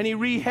grade and he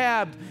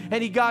rehabbed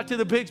and he got to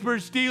the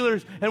Pittsburgh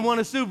Steelers and won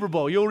a Super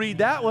Bowl. You'll read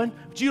that one,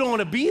 but you don't want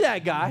to be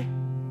that guy.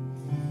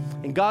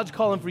 And God's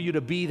calling for you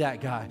to be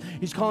that guy.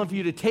 He's calling for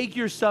you to take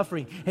your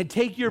suffering and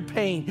take your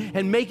pain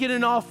and make it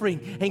an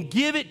offering and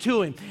give it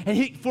to him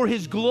and for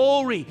his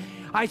glory.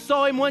 I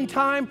saw him one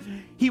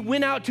time. He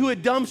went out to a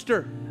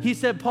dumpster. He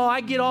said, Paul,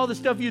 I get all the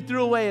stuff you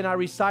threw away and I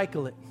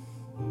recycle it.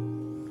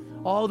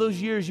 All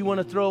those years you want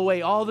to throw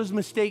away, all those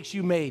mistakes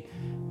you made,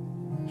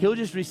 he'll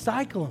just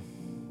recycle them.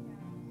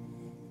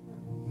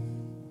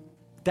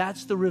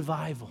 That's the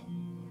revival.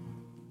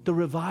 The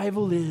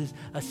revival is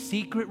a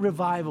secret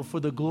revival for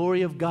the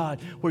glory of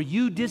God where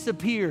you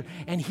disappear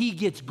and he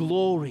gets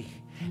glory.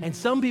 And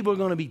some people are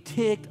going to be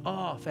ticked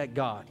off at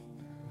God.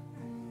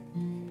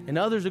 And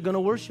others are going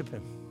to worship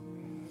him.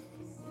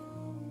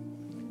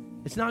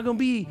 It's not going to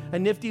be a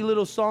nifty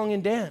little song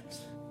and dance.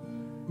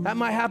 That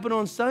might happen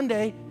on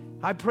Sunday.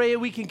 I pray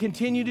we can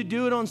continue to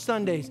do it on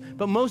Sundays,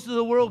 but most of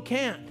the world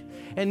can't.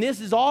 And this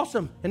is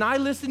awesome. And I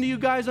listen to you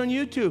guys on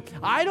YouTube.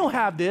 I don't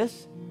have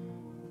this.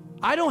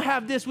 I don't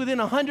have this within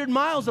 100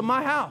 miles of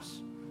my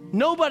house.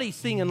 Nobody's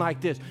singing like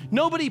this.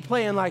 Nobody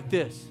playing like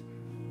this.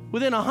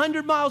 Within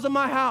 100 miles of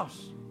my house.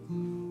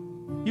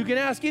 You can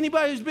ask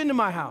anybody who's been to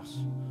my house.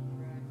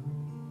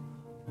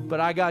 But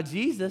I got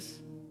Jesus.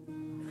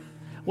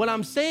 What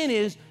I'm saying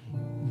is,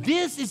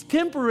 this is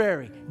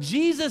temporary.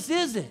 Jesus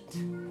isn't.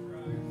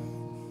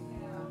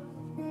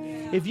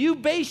 If you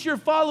base your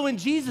following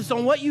Jesus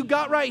on what you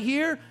got right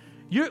here,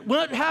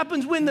 what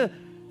happens when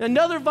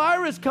another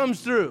virus comes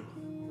through?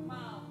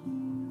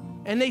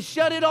 And they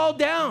shut it all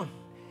down.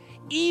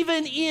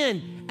 Even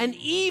in an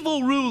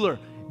evil ruler,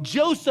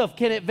 Joseph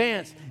can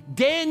advance.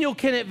 Daniel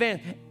can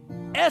advance.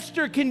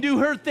 Esther can do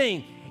her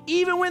thing.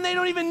 Even when they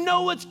don't even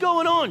know what's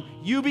going on,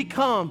 you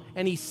become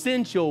an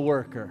essential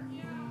worker.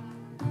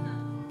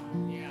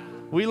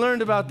 We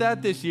learned about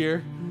that this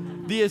year.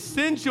 The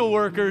essential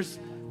workers,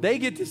 they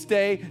get to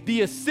stay.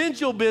 The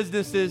essential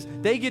businesses,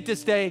 they get to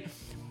stay.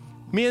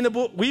 Me and the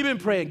boy, we've been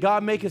praying,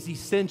 God, make us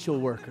essential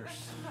workers.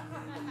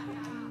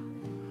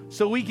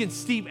 So we can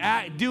keep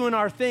doing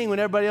our thing when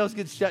everybody else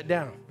gets shut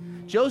down.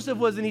 Joseph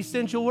was an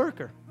essential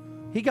worker.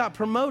 He got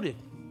promoted.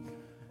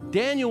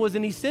 Daniel was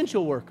an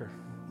essential worker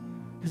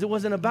because it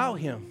wasn't about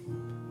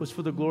him. It was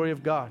for the glory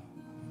of God.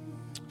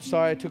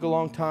 Sorry, it took a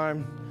long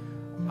time.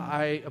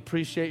 I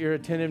appreciate your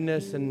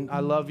attentiveness, and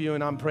I love you,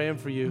 and I'm praying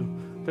for you.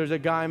 There's a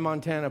guy in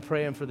Montana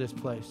praying for this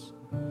place.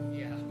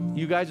 Yeah.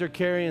 You guys are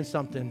carrying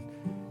something,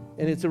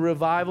 and it's a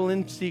revival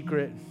in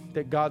secret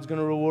that God's going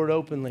to reward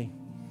openly.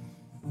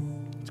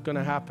 It's going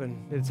to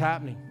happen. It's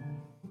happening.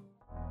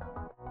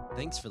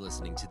 Thanks for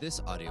listening to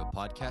this audio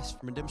podcast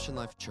from Redemption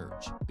Life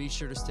Church. Be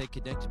sure to stay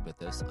connected with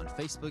us on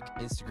Facebook,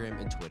 Instagram,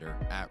 and Twitter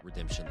at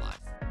Redemption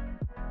Life.